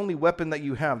one and only weapon that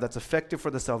you have that's effective for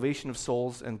the salvation of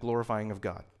souls and glorifying of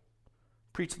God.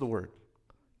 Preach the word,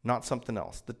 not something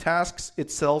else. The task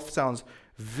itself sounds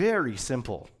very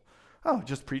simple. Oh,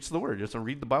 just preach the word. Just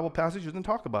read the Bible passages and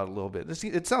talk about it a little bit.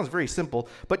 It sounds very simple,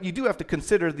 but you do have to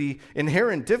consider the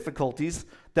inherent difficulties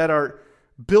that are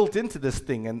built into this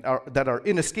thing and that are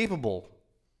inescapable.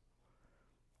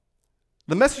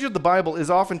 The message of the Bible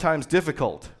is oftentimes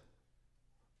difficult.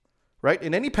 Right?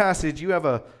 In any passage, you have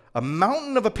a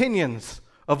mountain of opinions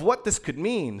of what this could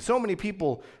mean. So many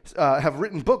people have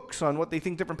written books on what they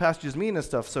think different passages mean and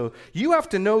stuff. So you have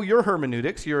to know your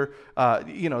hermeneutics,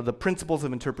 the principles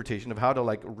of interpretation of how to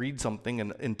like read something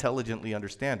and intelligently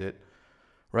understand it.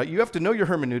 Right? You have to know your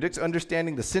hermeneutics,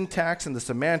 understanding the syntax and the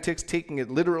semantics, taking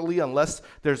it literally unless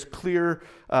there's clear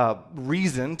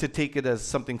reason to take it as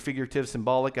something figurative,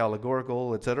 symbolic,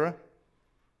 allegorical, etc.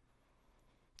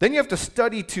 Then you have to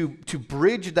study to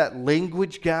bridge that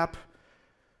language gap.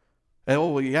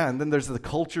 And then there's the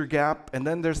culture gap, and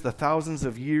then there's the thousands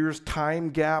of years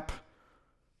time gap,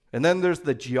 and then there's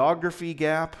the geography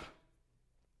gap.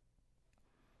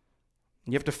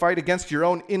 You have to fight against your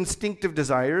own instinctive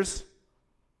desires.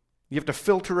 You have to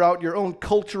filter out your own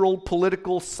cultural,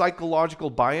 political, psychological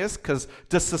bias, because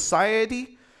does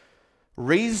society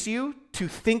raise you to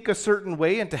think a certain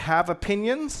way and to have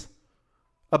opinions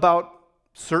about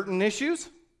certain issues?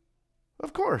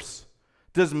 Of course.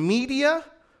 Does media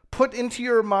put into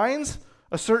your minds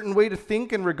a certain way to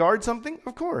think and regard something?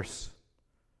 Of course.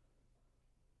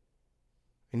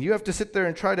 And you have to sit there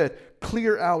and try to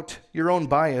clear out your own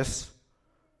bias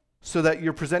so that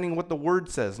you're presenting what the Word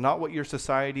says, not what your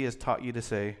society has taught you to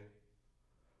say.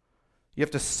 You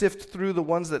have to sift through the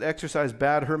ones that exercise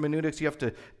bad hermeneutics. You have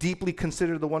to deeply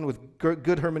consider the one with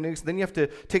good hermeneutics. Then you have to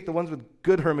take the ones with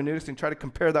good hermeneutics and try to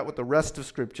compare that with the rest of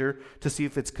Scripture to see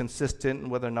if it's consistent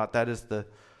and whether or not that is the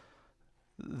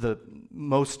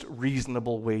most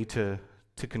reasonable way to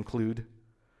conclude.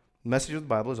 The message of the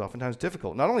Bible is oftentimes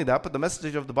difficult. Not only that, but the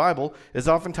message of the Bible is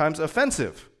oftentimes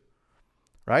offensive.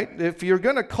 Right? If you're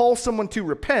going to call someone to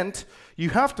repent, you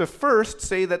have to first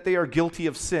say that they are guilty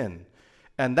of sin.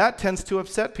 And that tends to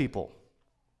upset people.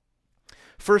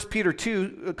 1 Peter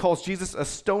 2 calls Jesus a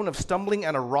stone of stumbling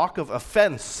and a rock of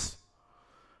offense.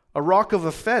 A rock of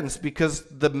offense because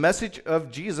the message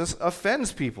of Jesus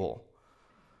offends people.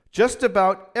 Just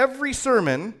about every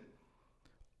sermon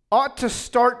ought to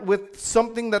start with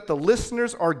something that the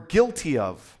listeners are guilty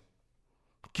of.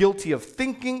 Guilty of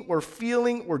thinking or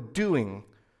feeling or doing.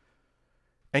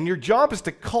 And your job is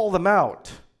to call them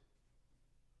out.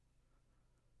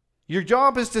 Your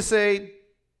job is to say,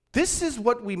 this is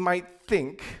what we might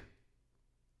think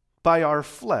by our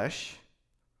flesh,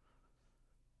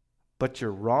 but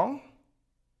you're wrong.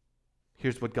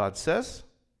 Here's what God says.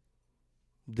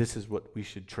 This is what we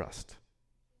should trust.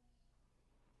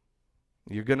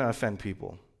 You're going to offend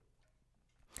people.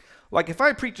 Like if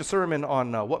I preach a sermon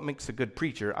on what makes a good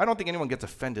preacher, I don't think anyone gets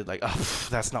offended like, oh,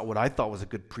 that's not what I thought was a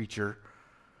good preacher.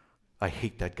 I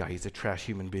hate that guy. He's a trash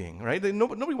human being, right?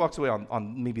 Nobody walks away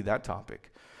on maybe that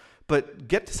topic. But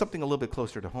get to something a little bit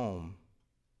closer to home.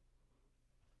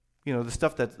 You know, the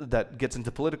stuff that gets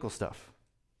into political stuff.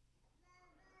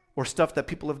 Or stuff that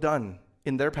people have done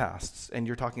in their pasts, and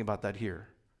you're talking about that here.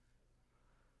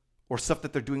 Or stuff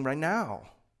that they're doing right now,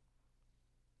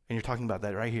 and you're talking about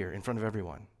that right here in front of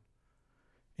everyone.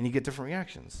 And you get different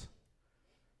reactions.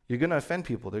 You're going to offend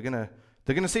people. They're going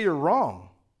to say you're wrong.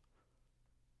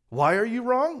 Why are you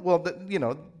wrong? Well, they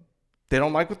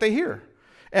don't like what they hear.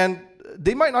 And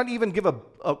they might not even give a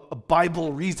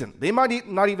Bible reason. They might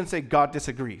not even say God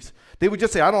disagrees. They would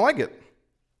just say, I don't like it.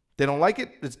 They don't like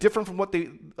it. It's different from what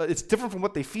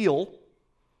they feel.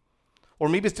 Or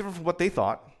maybe it's different from what they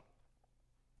thought.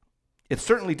 It's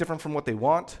certainly different from what they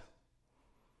want.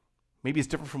 Maybe it's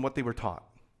different from what they were taught.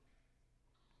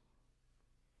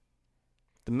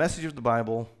 The message of the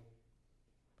Bible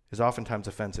is oftentimes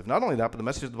offensive. Not only that, but the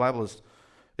message of the Bible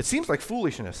it seems like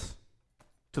foolishness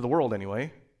to the world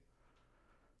anyway.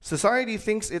 Society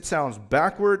thinks it sounds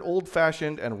backward,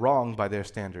 old-fashioned, and wrong by their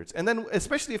standards. And then,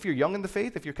 especially if you're young in the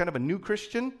faith, if you're kind of a new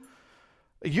Christian,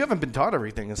 you haven't been taught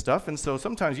everything and stuff, and so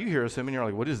sometimes you hear a sermon and you're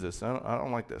like, what is this? I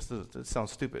don't like this. It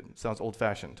sounds stupid. It sounds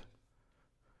old-fashioned.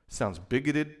 It sounds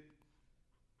bigoted.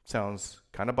 Sounds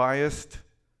kind of biased.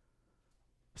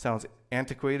 Sounds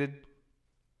antiquated.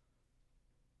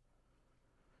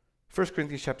 1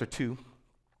 Corinthians chapter 2,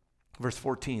 verse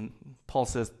 14, Paul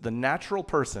says, the natural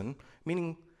person,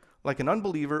 meaning like an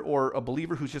unbeliever or a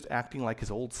believer who's just acting like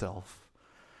his old self,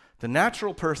 the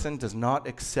natural person does not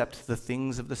accept the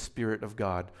things of the Spirit of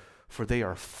God, for they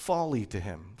are folly to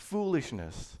him,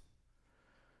 foolishness.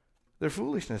 They're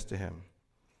foolishness to him.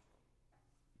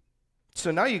 So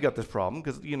now you got this problem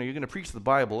because you're going to preach the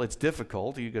Bible. It's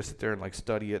difficult. You got to sit there and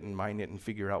study it and mine it and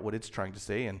figure out what it's trying to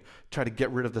say and try to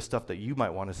get rid of the stuff that you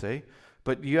might want to say.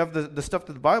 But you have the stuff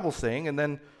that the Bible's saying, and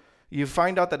then you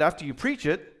find out that after you preach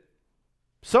it,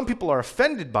 some people are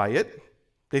offended by it.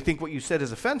 They think what you said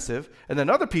is offensive, and then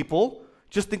other people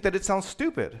just think that it sounds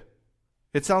stupid.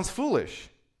 It sounds foolish.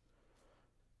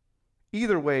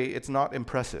 Either way, it's not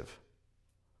impressive.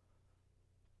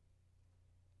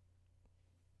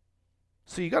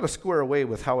 So you got to square away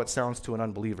with how it sounds to an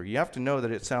unbeliever. You have to know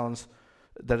that it sounds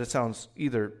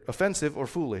either offensive or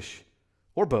foolish,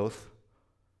 or both,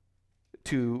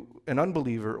 to an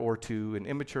unbeliever or to an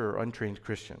immature or untrained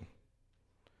Christian.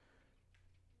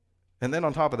 And then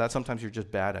on top of that, sometimes you're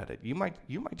just bad at it. You might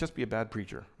just be a bad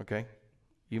preacher, okay?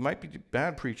 You might be a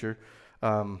bad preacher.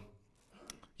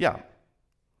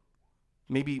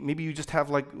 Maybe you just have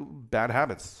bad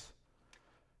habits.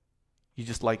 You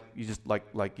keep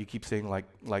saying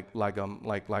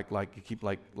you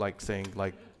keep saying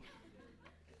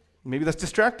maybe that's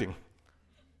distracting.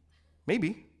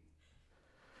 Maybe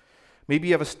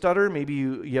you have a stutter, maybe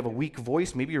you have a weak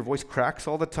voice, maybe your voice cracks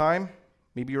all the time,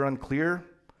 maybe you're unclear,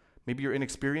 maybe you're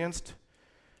inexperienced.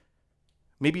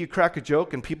 Maybe you crack a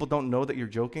joke and people don't know that you're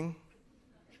joking.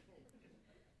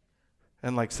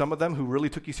 And some of them who really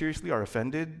took you seriously are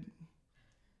offended.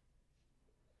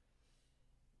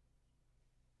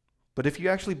 But if you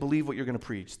actually believe what you're going to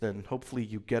preach, then hopefully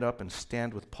you get up and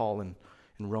stand with Paul in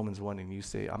Romans 1 and you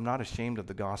say, I'm not ashamed of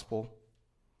the gospel.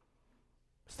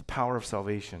 It's the power of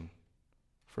salvation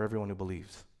for everyone who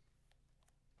believes.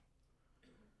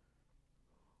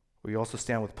 We also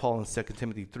stand with Paul in 2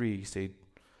 Timothy 3. You say,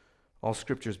 all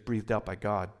scripture is breathed out by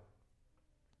God.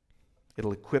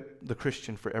 It'll equip the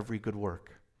Christian for every good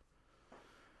work.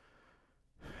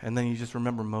 And then you just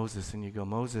remember Moses and you go,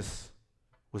 Moses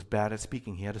was bad at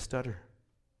speaking. He had a stutter.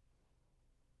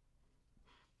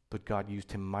 But God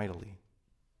used him mightily.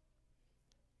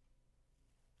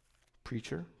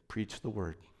 Preacher, preach the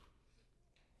word.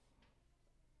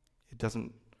 It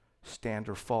doesn't stand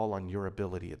or fall on your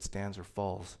ability. It stands or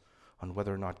falls on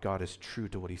whether or not God is true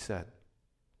to what he said.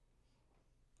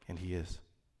 And he is.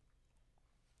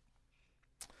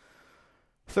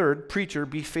 Third, preacher,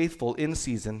 be faithful in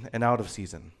season and out of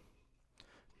season.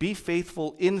 Be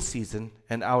faithful in season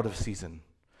and out of season.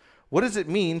 What does it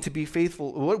mean to be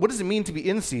faithful? What does it mean to be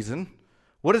in season?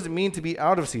 What does it mean to be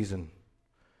out of season?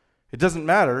 It doesn't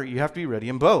matter. You have to be ready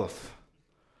in both.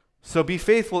 So be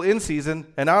faithful in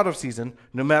season and out of season,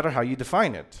 no matter how you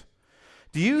define it.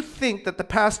 Do you think that the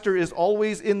pastor is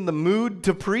always in the mood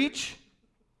to preach?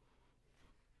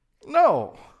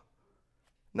 No.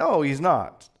 No, he's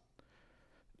not.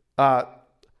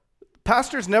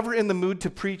 Pastor's never in the mood to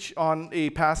preach on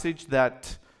a passage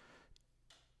that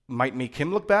might make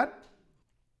him look bad.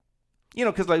 You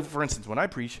know, because like, for instance, when I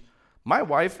preach, my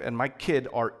wife and my kid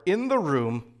are in the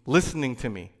room listening to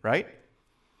me, right?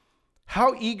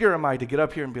 How eager am I to get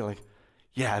up here and be like,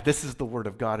 yeah, this is the word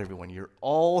of God, everyone. You're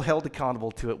all held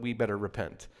accountable to it. We better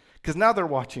repent. Because now they're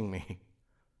watching me.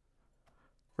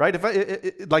 Right?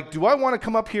 Do I want to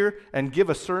come up here and give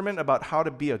a sermon about how to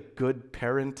be a good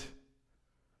parent?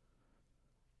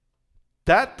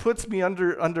 That puts me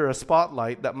under a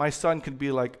spotlight that my son could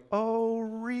be like, oh,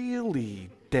 really,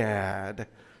 Dad?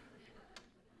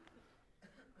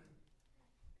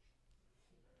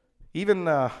 Even,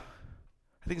 I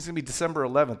think it's going to be December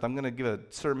 11th, I'm going to give a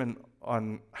sermon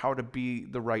on how to be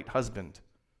the right husband.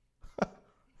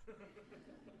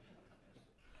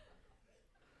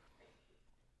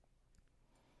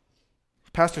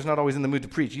 Pastor's not always in the mood to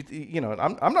preach.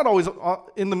 I'm not always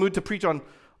in the mood to preach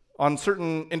on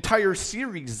certain entire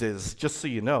series, just so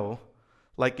you know.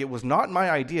 Like, it was not my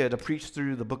idea to preach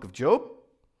through the book of Job.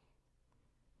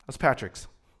 That's Patrick's.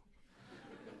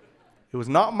 It was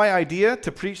not my idea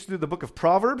to preach through the book of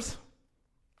Proverbs.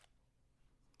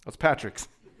 That's Patrick's.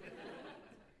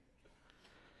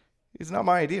 It's not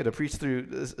my idea to preach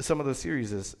through some of those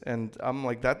series. And I'm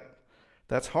like,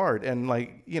 that's hard. And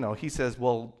like, he says,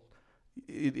 well,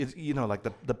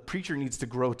 the preacher needs to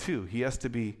grow too. He has to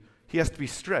be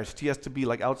stretched. He has to be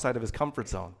like outside of his comfort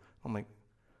zone. I'm like,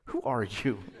 who are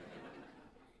you?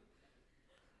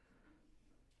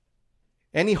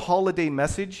 Any holiday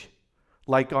message,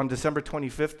 like on December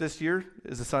 25th this year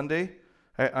is a Sunday,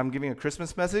 I'm giving a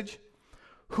Christmas message.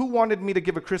 Who wanted me to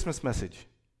give a Christmas message?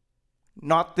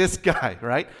 Not this guy,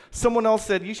 right? Someone else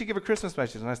said, you should give a Christmas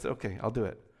message. And I said, okay, I'll do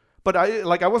it. But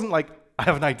I wasn't like, I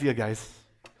have an idea, guys.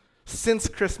 Since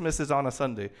Christmas is on a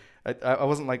Sunday, I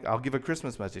wasn't like, I'll give a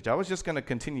Christmas message. I was just going to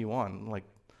continue on, like,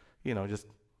 just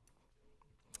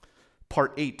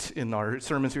part 8 in our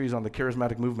sermon series on the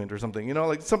charismatic movement or something,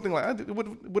 like something like that. It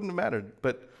wouldn't have mattered.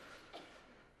 But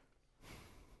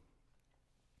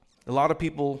a lot of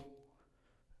people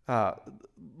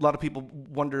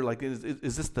wonder, like,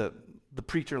 is this the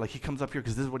preacher, like he comes up here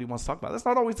because this is what he wants to talk about? That's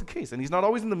not always the case, and he's not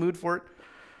always in the mood for it.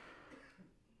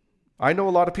 I know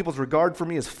a lot of people's regard for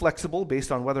me is flexible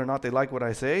based on whether or not they like what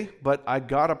I say, but I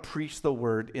gotta preach the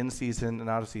word in season and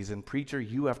out of season. Preacher,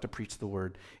 you have to preach the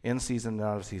word in season and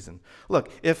out of season.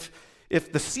 Look, if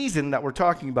the season that we're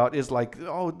talking about is like,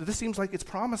 oh, this seems like it's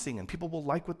promising and people will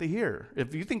like what they hear.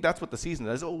 If you think that's what the season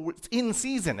is, oh, it's in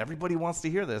season, everybody wants to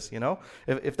hear this,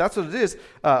 If that's what it is,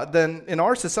 then in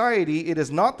our society, it is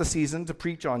not the season to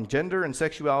preach on gender and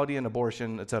sexuality and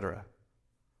abortion, etc.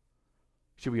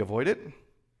 Should we avoid it?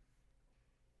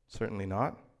 Certainly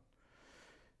not.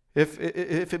 If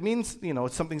it means,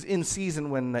 something's in season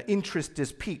when interest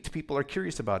is piqued, people are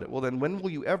curious about it, well then when will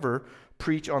you ever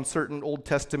preach on certain Old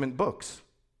Testament books?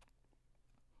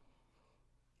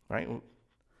 Right?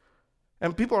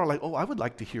 And people are like, oh, I would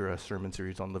like to hear a sermon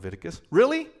series on Leviticus.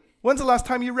 Really? When's the last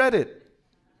time you read it?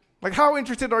 Like, how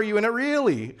interested are you in it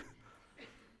really?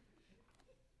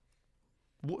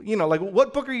 Like,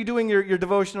 what book are you doing your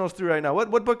devotionals through right now?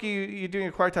 What book are you doing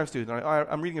your quiet time student?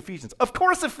 I'm reading Ephesians. Of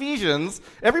course, Ephesians.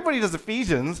 Everybody does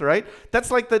Ephesians, right? That's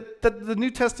like the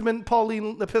New Testament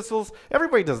Pauline epistles.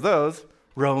 Everybody does those.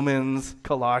 Romans,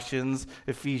 Colossians,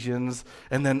 Ephesians,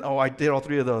 and then, I did all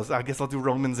 3 of those. I guess I'll do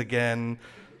Romans again.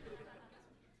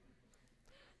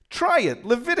 Try it.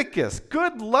 Leviticus.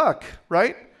 Good luck,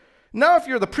 right? Now, if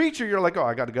you're the preacher, you're like,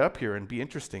 I got to get up here and be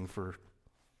interesting for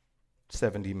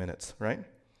 70 minutes, right?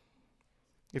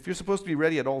 If you're supposed to be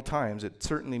ready at all times, it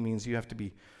certainly means you have to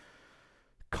be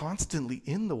constantly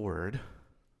in the Word,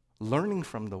 learning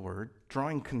from the Word,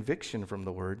 drawing conviction from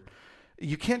the Word.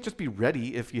 You can't just be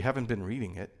ready if you haven't been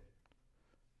reading it.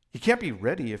 You can't be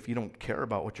ready if you don't care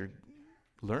about what you're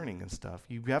learning and stuff.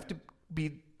 You have to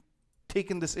be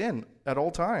taking this in at all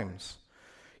times.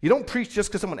 You don't preach just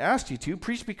because someone asked you to.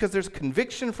 Preach because there's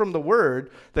conviction from the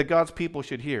Word that God's people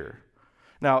should hear.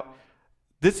 Now,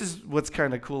 this is what's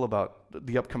kind of cool about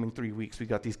the upcoming 3 weeks. We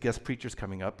got these guest preachers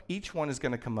coming up. Each one is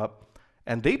going to come up,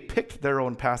 and they picked their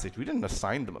own passage. We didn't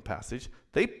assign them a passage.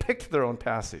 They picked their own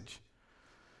passage.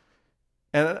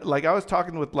 And like, I was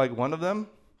talking with like one of them,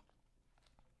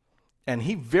 and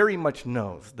he very much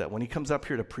knows that when he comes up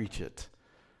here to preach it,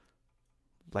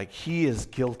 like, he is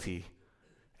guilty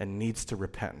and needs to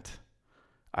repent.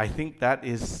 I think that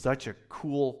is such a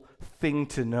cool thing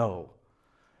to know,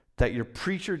 That your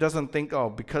preacher doesn't think, oh,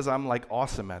 because I'm like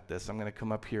awesome at this, I'm going to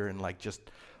come up here and like just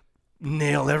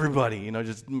nail everybody,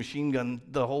 just machine gun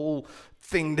the whole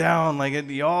thing down. Like,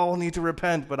 you all need to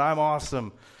repent, but I'm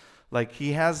awesome. Like,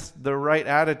 he has the right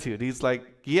attitude. He's like,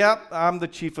 yep, I'm the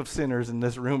chief of sinners in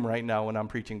this room right now when I'm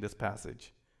preaching this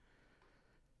passage.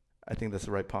 I think that's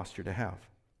the right posture to have.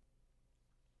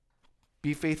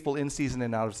 Be faithful in season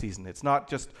and out of season. It's not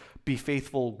just be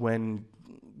faithful when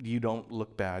you don't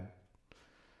look bad.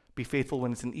 Be faithful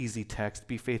when it's an easy text.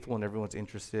 Be faithful when everyone's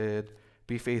interested.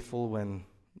 Be faithful when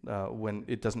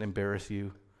it doesn't embarrass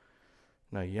you.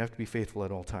 No, you have to be faithful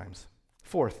at all times.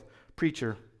 Fourth,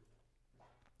 preacher,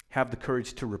 have the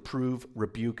courage to reprove,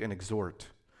 rebuke, and exhort.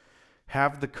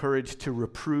 Have the courage to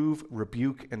reprove,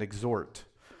 rebuke, and exhort.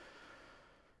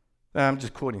 I'm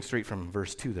just quoting straight from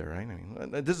verse 2 there, right? I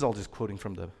mean, this is all just quoting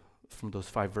from those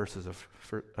 5 verses of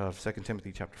 2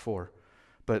 Timothy chapter 4.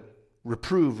 But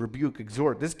reprove, rebuke,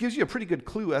 exhort. This gives you a pretty good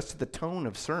clue as to the tone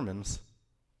of sermons.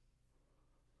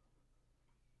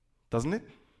 Doesn't it?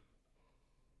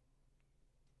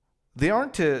 They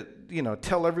aren't to,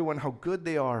 tell everyone how good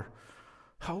they are,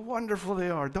 how wonderful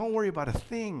they are. Don't worry about a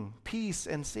thing. Peace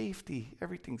and safety.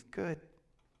 Everything's good.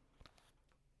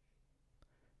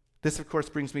 This, of course,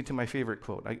 brings me to my favorite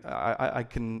quote. I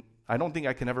don't think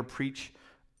I can ever preach.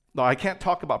 No, I can't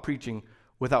talk about preaching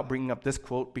without bringing up this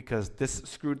quote, because this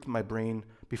screwed my brain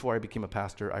before I became a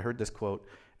pastor. I heard this quote,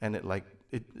 and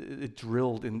it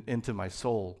drilled into my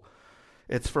soul.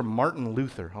 It's from Martin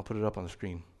Luther. I'll put it up on the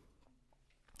screen.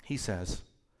 He says,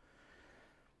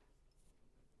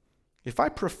 "If I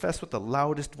profess with the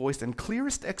loudest voice and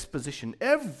clearest exposition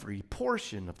every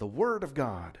portion of the Word of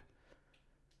God,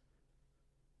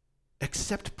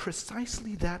 except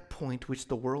precisely that point which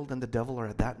the world and the devil are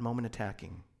at that moment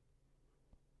attacking,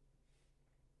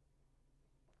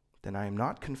 then I am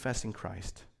not confessing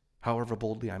Christ, however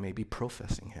boldly I may be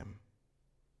professing him.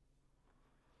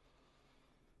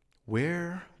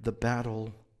 Where the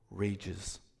battle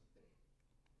rages,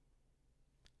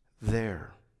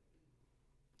 there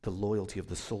the loyalty of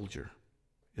the soldier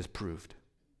is proved.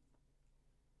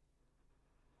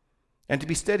 And to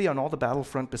be steady on all the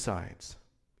battlefront besides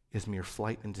is mere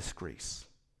flight and disgrace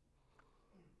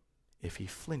if he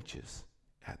flinches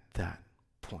at that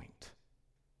point."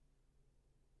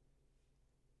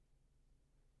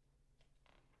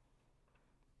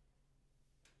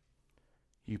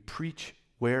 You preach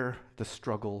where the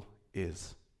struggle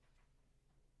is.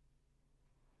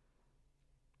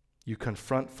 You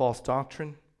confront false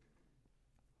doctrine.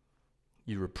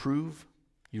 You reprove,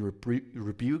 you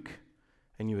rebuke,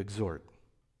 and you exhort.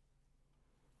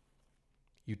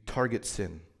 You target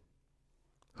sin.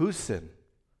 Whose sin?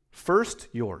 First,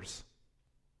 yours.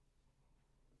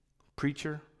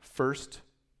 Preacher, first,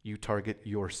 you target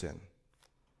your sin.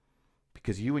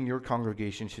 Because you and your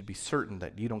congregation should be certain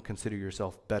that you don't consider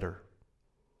yourself better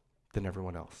than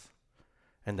everyone else,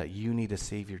 and that you need a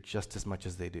Savior just as much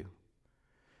as they do.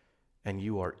 And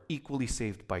you are equally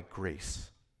saved by grace,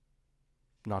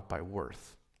 not by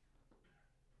worth.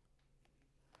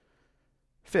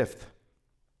 Fifth,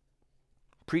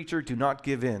 preacher, do not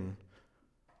give in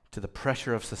to the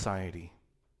pressure of society.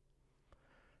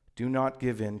 Do not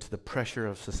give in to the pressure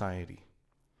of society.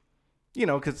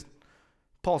 Because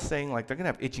Paul's saying, like, they're going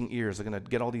to have itching ears. They're going to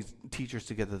get all these teachers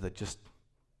together that just,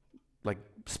 like,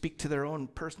 speak to their own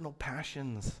personal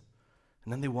passions.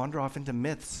 And then they wander off into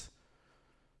myths,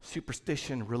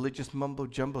 superstition, religious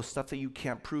mumbo-jumbo, stuff that you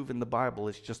can't prove in the Bible.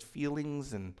 It's just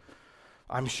feelings, and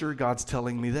I'm sure God's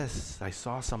telling me this. I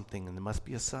saw something, and there must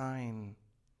be a sign.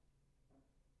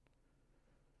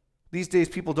 These days,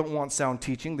 people don't want sound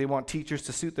teaching. They want teachers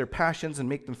to suit their passions and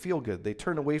make them feel good. They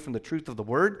turn away from the truth of the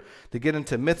Word. They get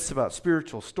into myths about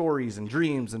spiritual stories and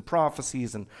dreams and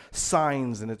prophecies and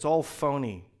signs, and it's all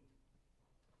phony.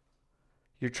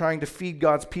 You're trying to feed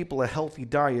God's people a healthy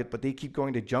diet, but they keep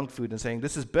going to junk food and saying,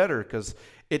 this is better because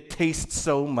it tastes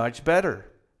so much better.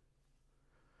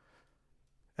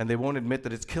 And they won't admit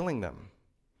that it's killing them.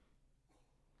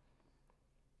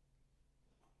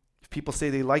 People say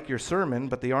they like your sermon,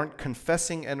 but they aren't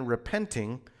confessing and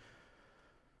repenting,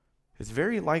 it's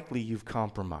very likely you've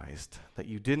compromised, that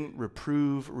you didn't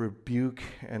reprove, rebuke,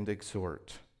 and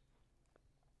exhort.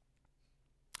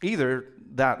 Either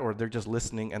that or they're just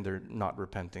listening and they're not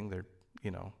repenting.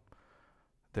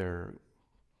 They're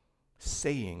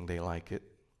saying they like it.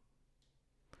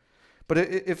 But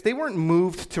if they weren't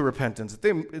moved to repentance, if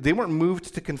they weren't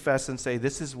moved to confess and say,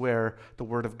 this is where the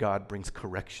Word of God brings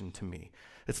correction to me.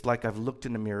 It's like I've looked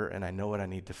in the mirror and I know what I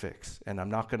need to fix. And I'm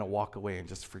not going to walk away and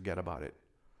just forget about it.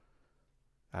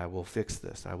 I will fix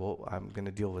this. I'm going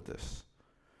to deal with this.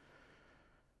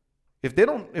 If they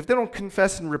don't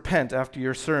confess and repent after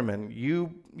your sermon,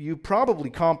 you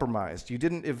probably compromised. You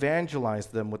didn't evangelize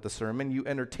them with the sermon, you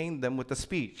entertained them with the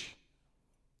speech.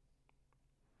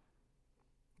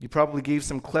 You probably gave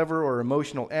some clever or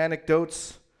emotional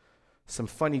anecdotes, some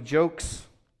funny jokes,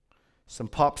 some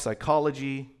pop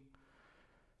psychology,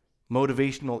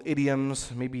 motivational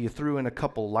idioms. Maybe you threw in a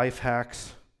couple life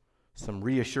hacks, some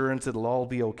reassurance it'll all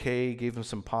be okay, gave them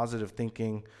some positive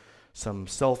thinking, some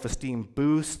self-esteem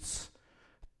boosts,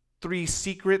 3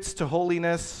 secrets to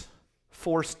holiness,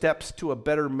 4 steps to a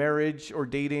better marriage or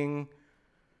dating.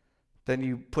 Then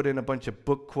you put in a bunch of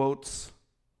book quotes.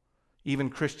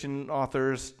 Even Christian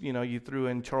authors, you threw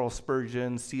in Charles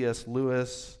Spurgeon, C.S.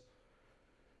 Lewis.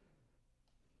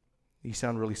 You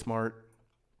sound really smart.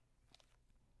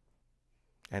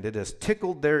 And it has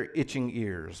tickled their itching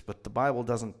ears, but the Bible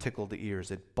doesn't tickle the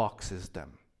ears, it boxes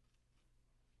them.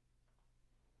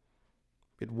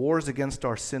 It wars against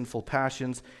our sinful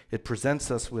passions, it presents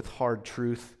us with hard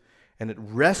truth, and it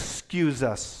rescues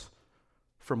us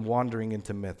from wandering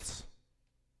into myths.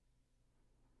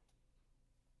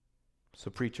 So,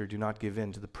 preacher, do not give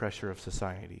in to the pressure of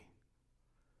society.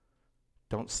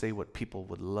 Don't say what people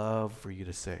would love for you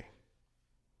to say.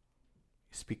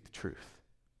 You speak the truth.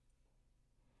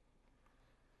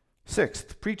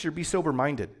 6th, preacher, be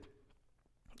sober-minded.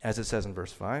 As it says in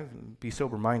verse 5, be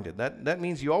sober-minded. That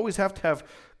means you always have to have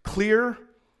clear,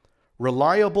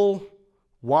 reliable,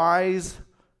 wise,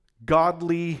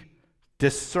 godly,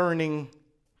 discerning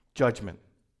judgment.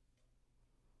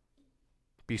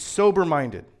 Be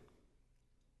sober-minded.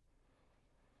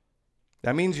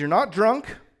 That means you're not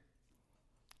drunk,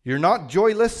 you're not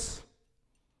joyless,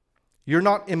 you're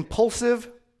not impulsive,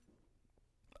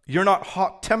 you're not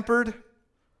hot-tempered,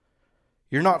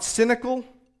 you're not cynical,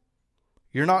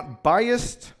 you're not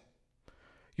biased,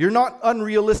 you're not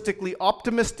unrealistically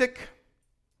optimistic,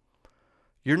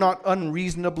 you're not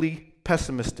unreasonably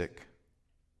pessimistic.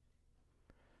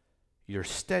 You're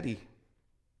steady,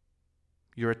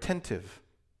 you're attentive,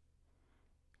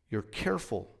 you're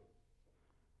careful,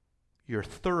 you're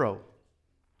thorough,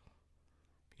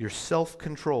 you're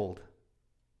self-controlled,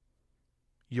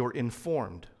 you're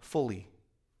informed fully,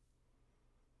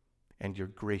 and you're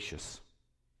gracious.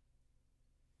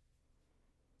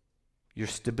 Your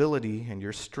stability and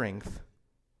your strength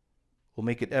will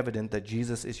make it evident that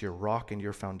Jesus is your rock and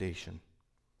your foundation,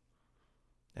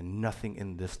 and nothing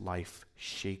in this life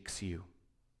shakes you.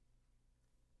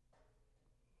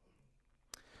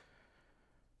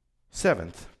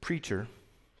 7th, preacher,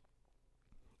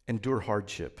 endure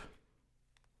hardship.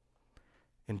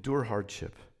 Endure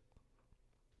hardship.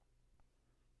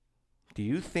 Do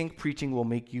you think preaching will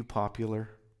make you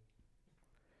popular?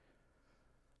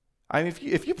 I mean,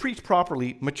 if you preach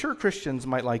properly, mature Christians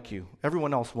might like you.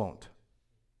 Everyone else won't.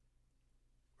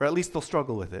 Or at least they'll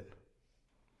struggle with it.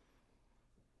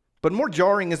 But more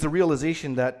jarring is the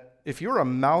realization that if you're a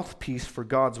mouthpiece for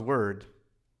God's word,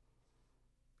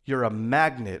 you're a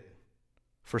magnet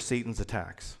for Satan's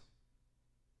attacks.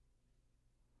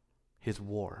 His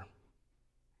war.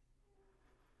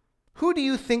 Who do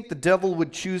you think the devil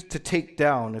would choose to take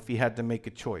down if he had to make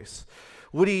a choice?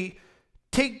 Would he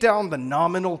take down the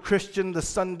nominal Christian, the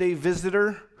Sunday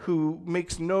visitor, who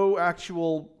makes no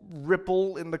actual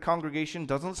ripple in the congregation,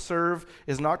 doesn't serve,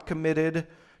 is not committed,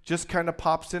 just kind of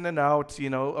pops in and out,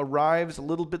 arrives a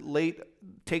little bit late,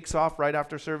 takes off right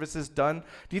after service is done?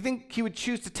 Do you think he would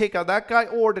choose to take out that guy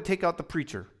or to take out the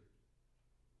preacher?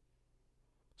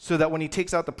 So that when he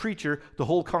takes out the preacher, the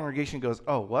whole congregation goes,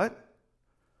 oh, what?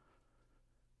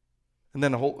 And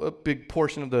then a big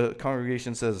portion of the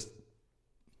congregation says,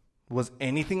 was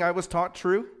anything I was taught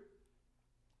true?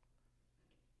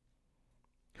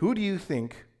 Who do you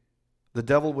think the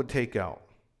devil would take out?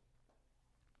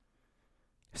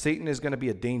 Satan is going to be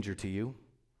a danger to you.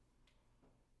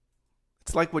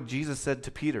 It's like what Jesus said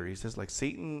to Peter. He says,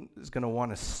 Satan is going to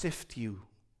want to sift you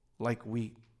like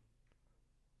wheat.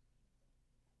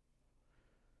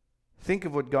 Think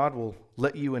of what God will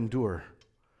let you endure,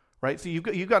 right? So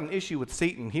you've got an issue with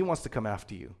Satan. He wants to come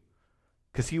after you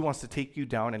because he wants to take you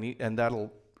down, and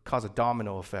that'll cause a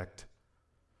domino effect.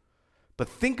 But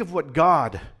think of what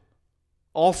God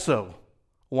also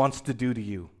wants to do to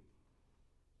you.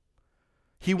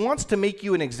 He wants to make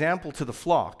you an example to the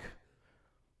flock,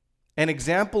 an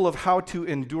example of how to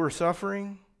endure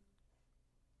suffering,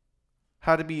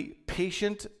 how to be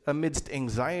patient amidst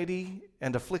anxiety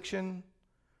and affliction,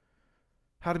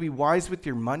 how to be wise with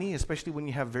your money, especially when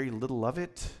you have very little of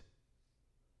it.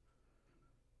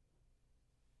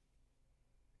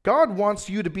 God wants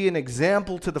you to be an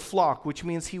example to the flock, which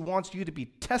means he wants you to be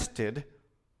tested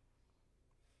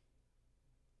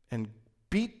and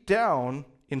beat down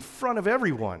in front of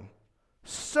everyone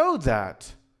so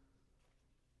that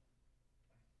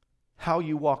how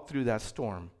you walk through that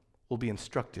storm will be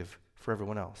instructive for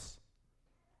everyone else.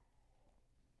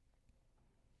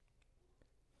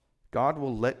 God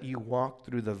will let you walk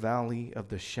through the valley of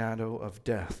the shadow of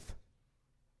death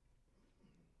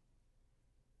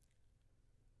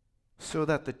so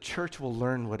that the church will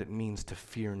learn what it means to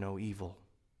fear no evil.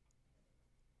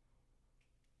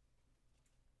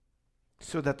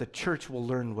 So that the church will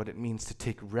learn what it means to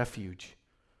take refuge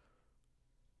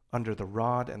under the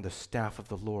rod and the staff of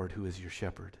the Lord, who is your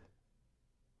shepherd.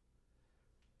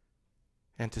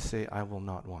 And to say, I will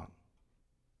not want.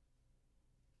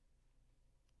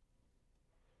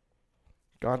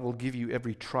 God will give you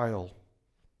every trial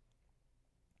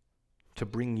to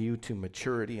bring you to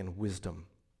maturity and wisdom,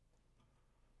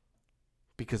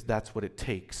 because that's what it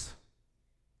takes.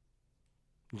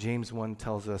 James 1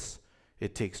 tells us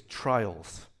it takes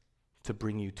trials to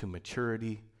bring you to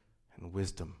maturity and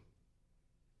wisdom.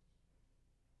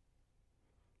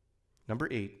 Number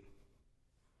 8,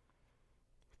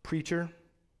 preacher,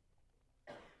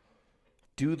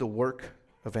 do the work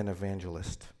of an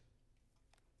evangelist.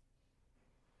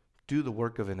 Do the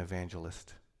work of an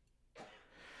evangelist.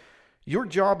 Your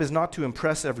job is not to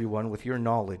impress everyone with your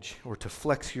knowledge or to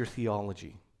flex your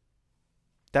theology.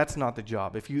 That's not the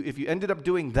job. If you ended up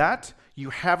doing that, you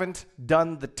haven't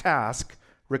done the task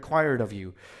required of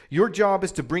you. Your job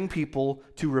is to bring people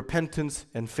to repentance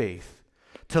and faith,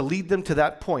 to lead them to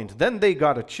that point. Then they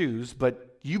got to choose,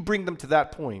 but you bring them to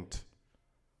that point.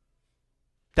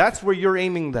 That's where you're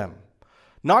aiming them.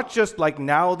 Not just like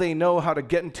now they know how to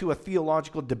get into a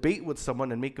theological debate with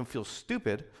someone and make them feel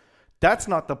stupid. That's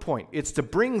not the point. It's to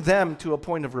bring them to a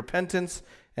point of repentance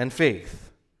and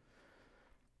faith.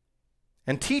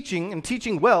 And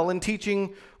teaching well, and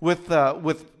teaching with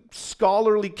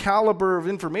scholarly caliber of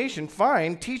information,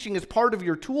 fine. Teaching is part of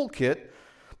your toolkit,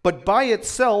 but by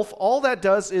itself, all that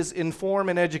does is inform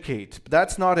and educate.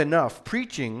 That's not enough.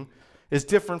 Preaching is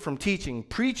different from teaching.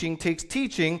 Preaching takes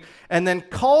teaching and then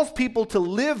calls people to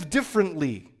live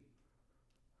differently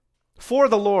for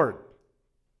the Lord.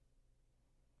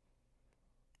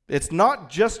 It's not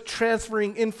just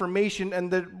transferring information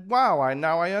and that, wow,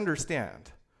 now I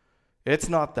understand. It's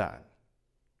not that.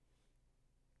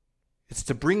 It's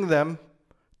to bring them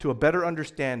to a better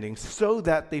understanding so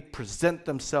that they present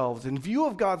themselves in view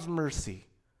of God's mercy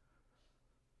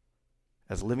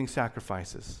as living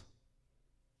sacrifices.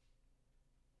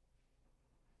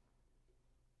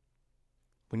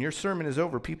 When your sermon is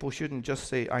over, people shouldn't just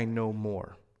say, I know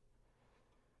more.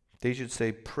 They should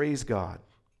say, praise God.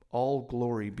 All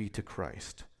glory be to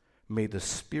Christ. May the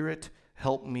Spirit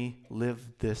help me live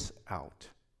this out.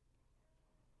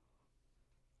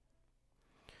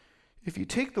 If you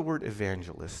take the word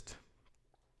evangelist,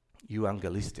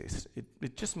 euangelistes,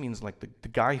 it just means like the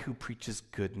guy who preaches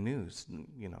good news.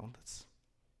 You know, that's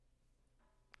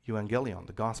euangelion,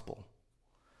 the gospel.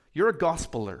 You're a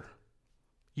gospeler.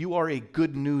 You are a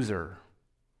good newser.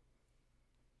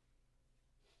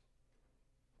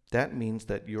 That means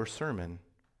that your sermon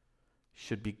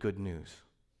should be good news.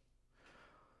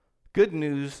 Good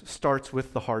news starts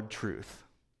with the hard truth,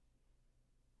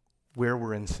 where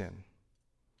we're in sin.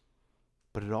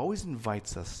 But it always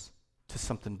invites us to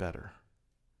something better.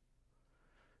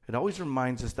 It always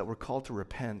reminds us that we're called to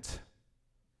repent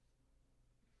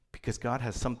because God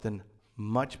has something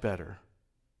much better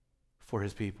for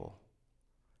his people.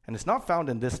 And it's not found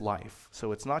in this life.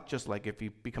 So it's not just like if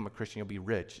you become a Christian, you'll be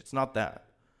rich. It's not that.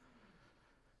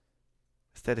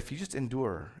 It's that if you just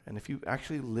endure and if you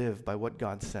actually live by what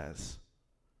God says,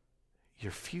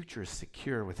 your future is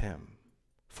secure with him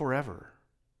forever.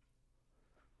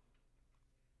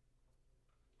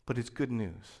 But it's good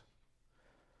news.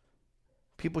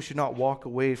 People should not walk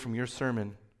away from your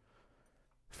sermon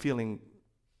feeling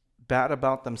bad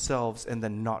about themselves and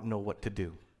then not know what to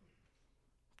do.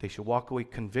 They should walk away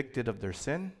convicted of their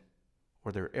sin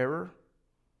or their error,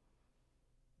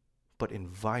 but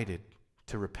invited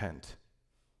to repent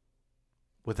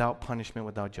without punishment,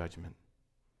 without judgment.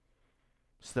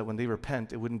 So that when they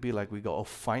repent, it wouldn't be like we go, oh,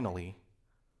 finally.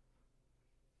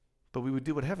 But we would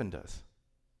do what heaven does.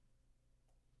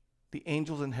 The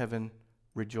angels in heaven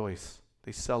rejoice.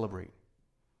 They celebrate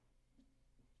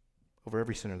over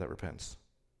every sinner that repents.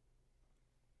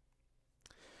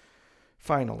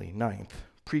 Finally, 9th,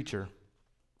 preacher,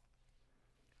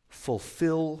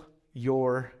 fulfill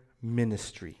your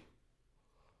ministry.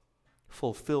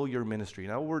 Fulfill your ministry.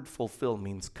 Now, the word fulfill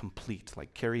means complete,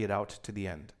 like carry it out to the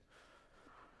end.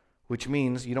 Which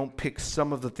means you don't pick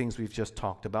some of the things we've just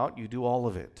talked about, you do all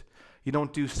of it. You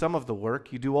don't do some of the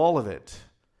work, you do all of it.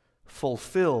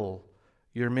 fulfill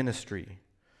your ministry.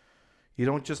 You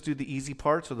don't just do the easy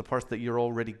parts or the parts that you're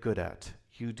already good at.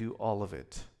 You do all of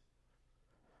it.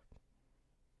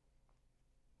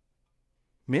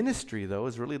 Ministry, though,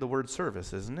 is really the word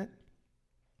service, isn't it?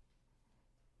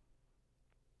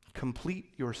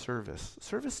 Complete your service.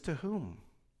 Service to whom?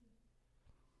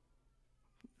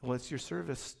 Well, it's your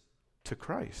service to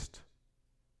Christ.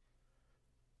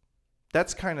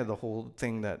 That's kind of the whole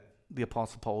thing that the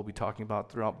Apostle Paul will be talking about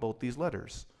throughout both these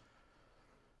letters.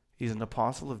 He's an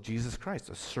apostle of Jesus Christ,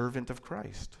 a servant of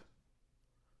Christ.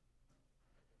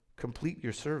 Complete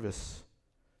your service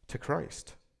to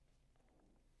Christ.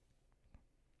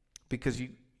 Because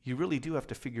you really do have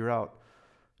to figure out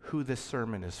who this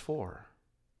sermon is for,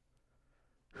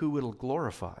 who it'll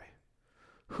glorify,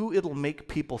 who it'll make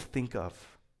people think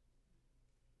of.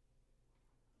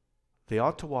 They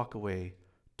ought to walk away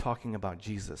talking about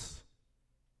Jesus,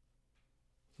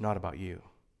 not about you.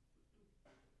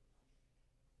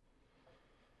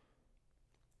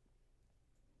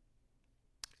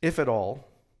 If at all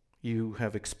you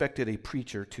have expected a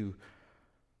preacher to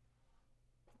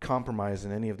compromise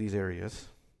in any of these areas,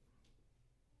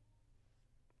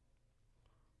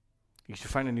 you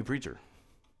should find a new preacher.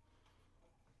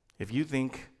 If you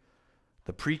think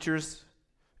the preachers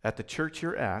at the church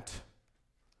you're at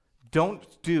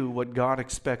don't do what God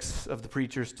expects of the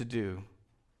preachers to do,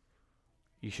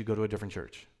 you should go to a different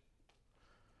church.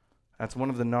 That's one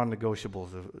of the non-negotiables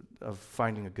of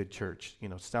finding a good church.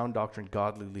 Sound doctrine,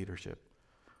 godly leadership,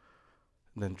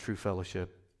 and then true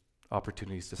fellowship,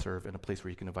 opportunities to serve, and a place where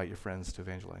you can invite your friends to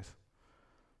evangelize.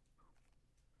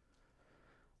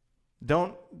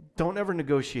 Don't ever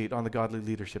negotiate on the godly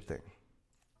leadership thing.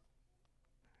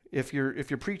 If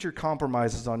your preacher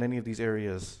compromises on any of these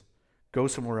areas, go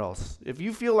somewhere else. If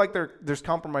you feel like there's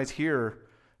compromise here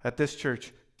at this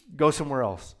church, go somewhere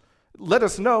else. Let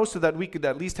us know so that we could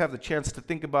at least have the chance to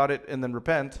think about it and then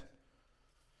repent.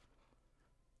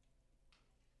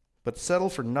 But settle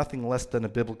for nothing less than a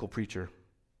biblical preacher.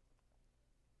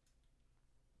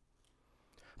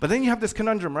 But then you have this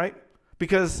conundrum, right?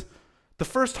 Because the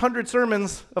first 100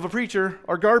 sermons of a preacher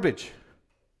are garbage.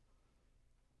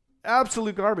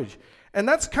 Absolute garbage. And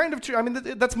that's kind of true. I mean,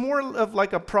 that's more of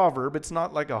like a proverb. It's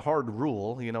not like a hard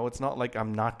rule. It's not like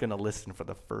I'm not going to listen for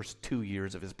the first 2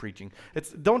 years of his preaching.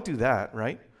 Don't do that,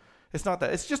 right? It's not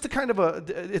that. It's just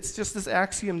it's just this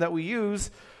axiom that we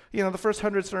use. The first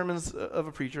 100 sermons of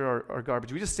a preacher are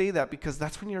garbage. We just say that because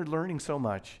that's when you're learning so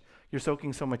much. You're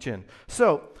soaking so much in.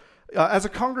 So, as a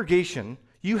congregation,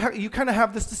 you kind of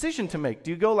have this decision to make.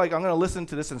 Do you go like, I'm going to listen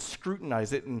to this and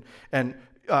scrutinize it and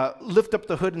lift up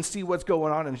the hood and see what's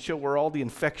going on and show where all the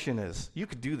infection is? You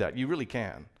could do that. You really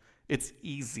can. It's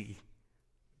easy.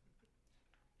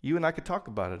 You and I could talk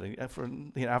about it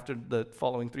after the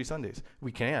following 3 Sundays.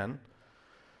 We can.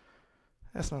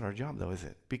 That's not our job, though, is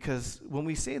it? Because when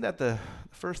we say that the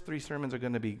first 3 sermons are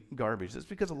going to be garbage, it's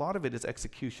because a lot of it is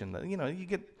execution. You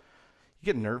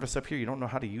get nervous up here. You don't know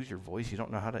how to use your voice. You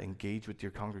don't know how to engage with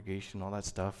your congregation, all that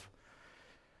stuff.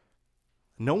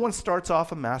 No one starts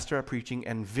off a master at preaching,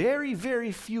 and very,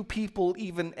 very few people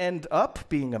even end up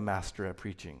being a master at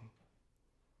preaching.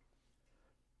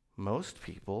 Most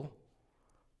people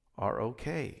are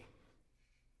okay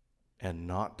and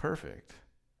not perfect.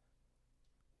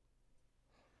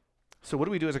 So what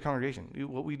do we do as a congregation?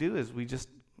 What we do is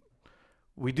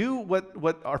we do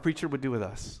what our preacher would do with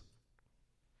us.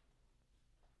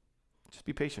 Just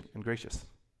be patient and gracious.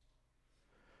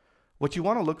 What you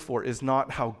want to look for is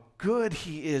not how good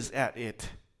he is at it.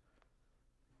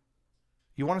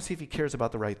 You want to see if he cares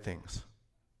about the right things.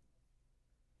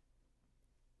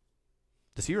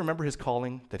 Does he remember his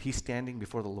calling, that he's standing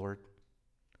before the Lord?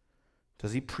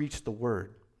 Does he preach the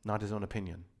word, not his own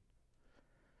opinion?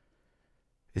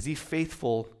 Is he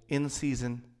faithful in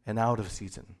season and out of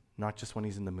season, not just when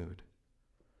he's in the mood?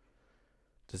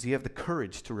 Does he have the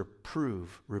courage to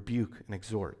reprove, rebuke, and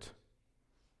exhort?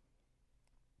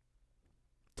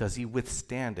 Does he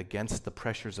withstand against the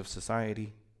pressures of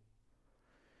society?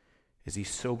 Is he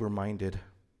sober-minded?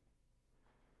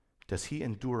 Does he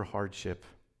endure hardship?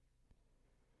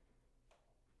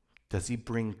 Does he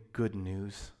bring good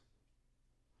news?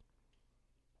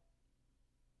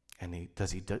 And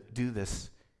does he do this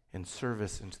in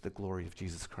service into the glory of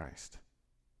Jesus Christ?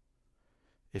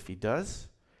 If he does,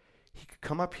 he could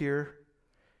come up here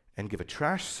and give a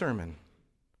trash sermon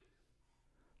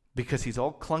because he's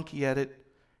all clunky at it.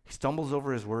 He stumbles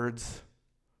over his words,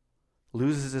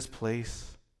 loses his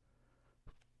place,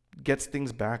 gets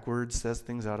things backwards, says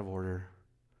things out of order.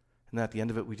 And at the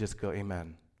end of it, we just go,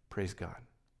 amen, praise God.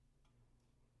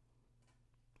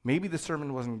 Maybe the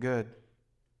sermon wasn't good,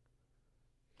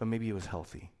 but maybe it was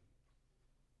healthy.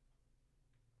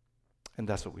 And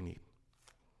that's what we need.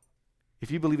 If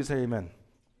you believe it, say amen.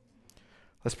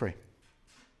 Let's pray.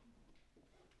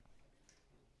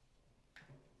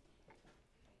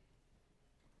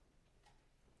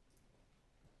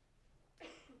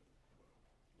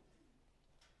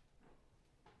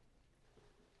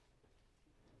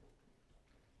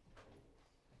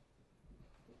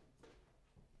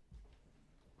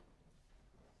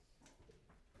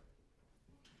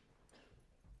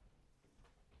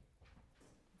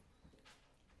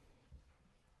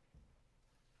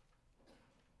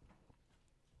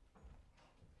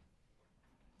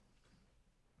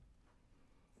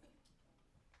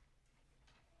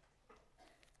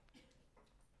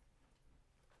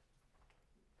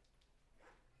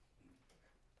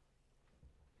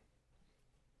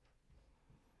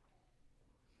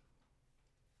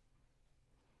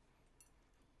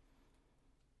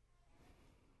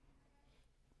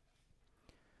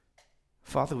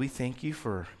 Father, we thank you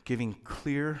for giving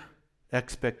clear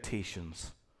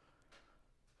expectations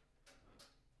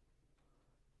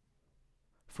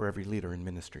for every leader in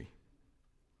ministry.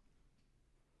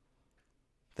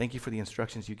 Thank you for the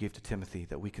instructions you gave to Timothy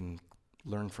that we can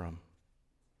learn from.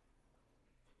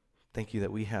 Thank you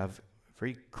that we have a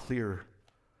very clear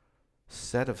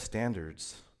set of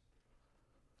standards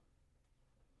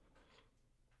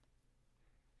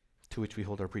to which we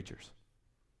hold our preachers.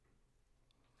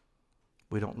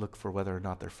 We don't look for whether or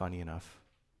not they're funny enough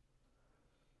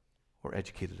or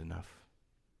educated enough,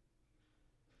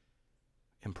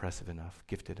 impressive enough,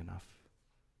 gifted enough.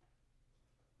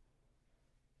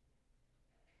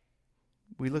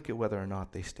 We look at whether or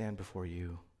not they stand before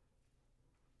you,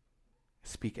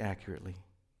 speak accurately,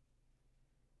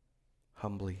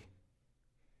 humbly,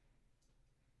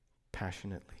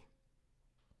 passionately,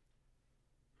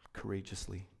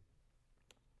 courageously,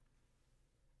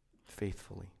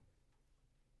 faithfully,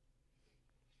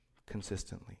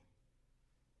 consistently.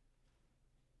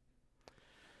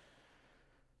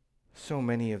 So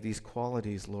many of these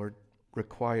qualities, Lord,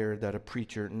 require that a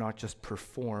preacher not just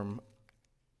perform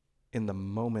in the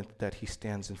moment that he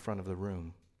stands in front of the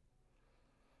room.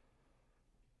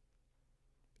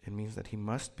 It means that he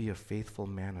must be a faithful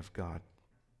man of God.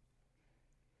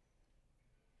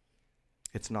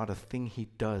 It's not a thing he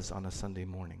does on a Sunday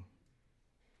morning.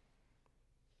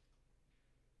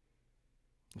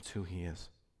 It's who he is.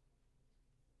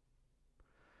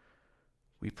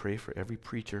 We pray for every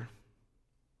preacher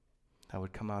that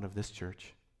would come out of this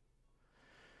church,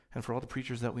 and for all the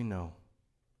preachers that we know,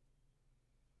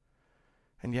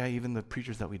 and even the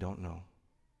preachers that we don't know.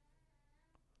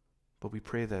 But we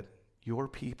pray that your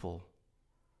people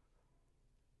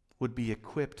would be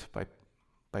equipped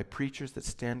by preachers that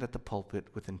stand at the pulpit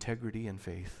with integrity and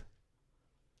faith,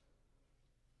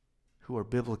 who are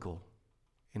biblical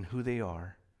in who they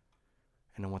are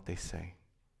and in what they say.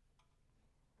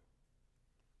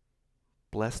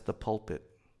 Bless the pulpit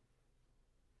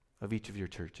of each of your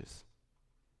churches,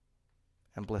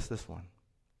 and bless this one.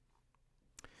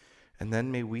 And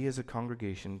then may we as a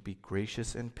congregation be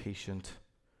gracious and patient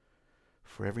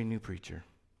for every new preacher,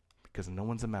 because no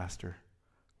one's a master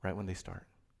right when they start.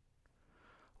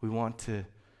 We want to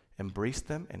embrace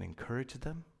them and encourage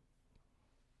them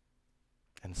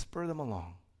and spur them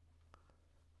along,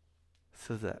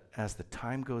 so that as the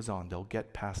time goes on, they'll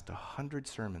get past 100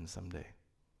 sermons someday.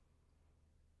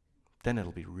 Then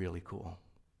it'll be really cool.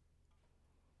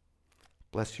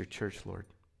 Bless your church, Lord.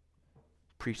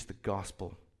 Preach the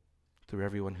gospel through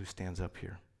everyone who stands up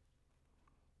here.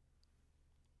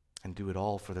 And do it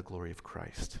all for the glory of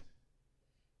Christ.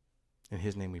 In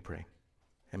his name we pray.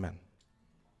 Amen.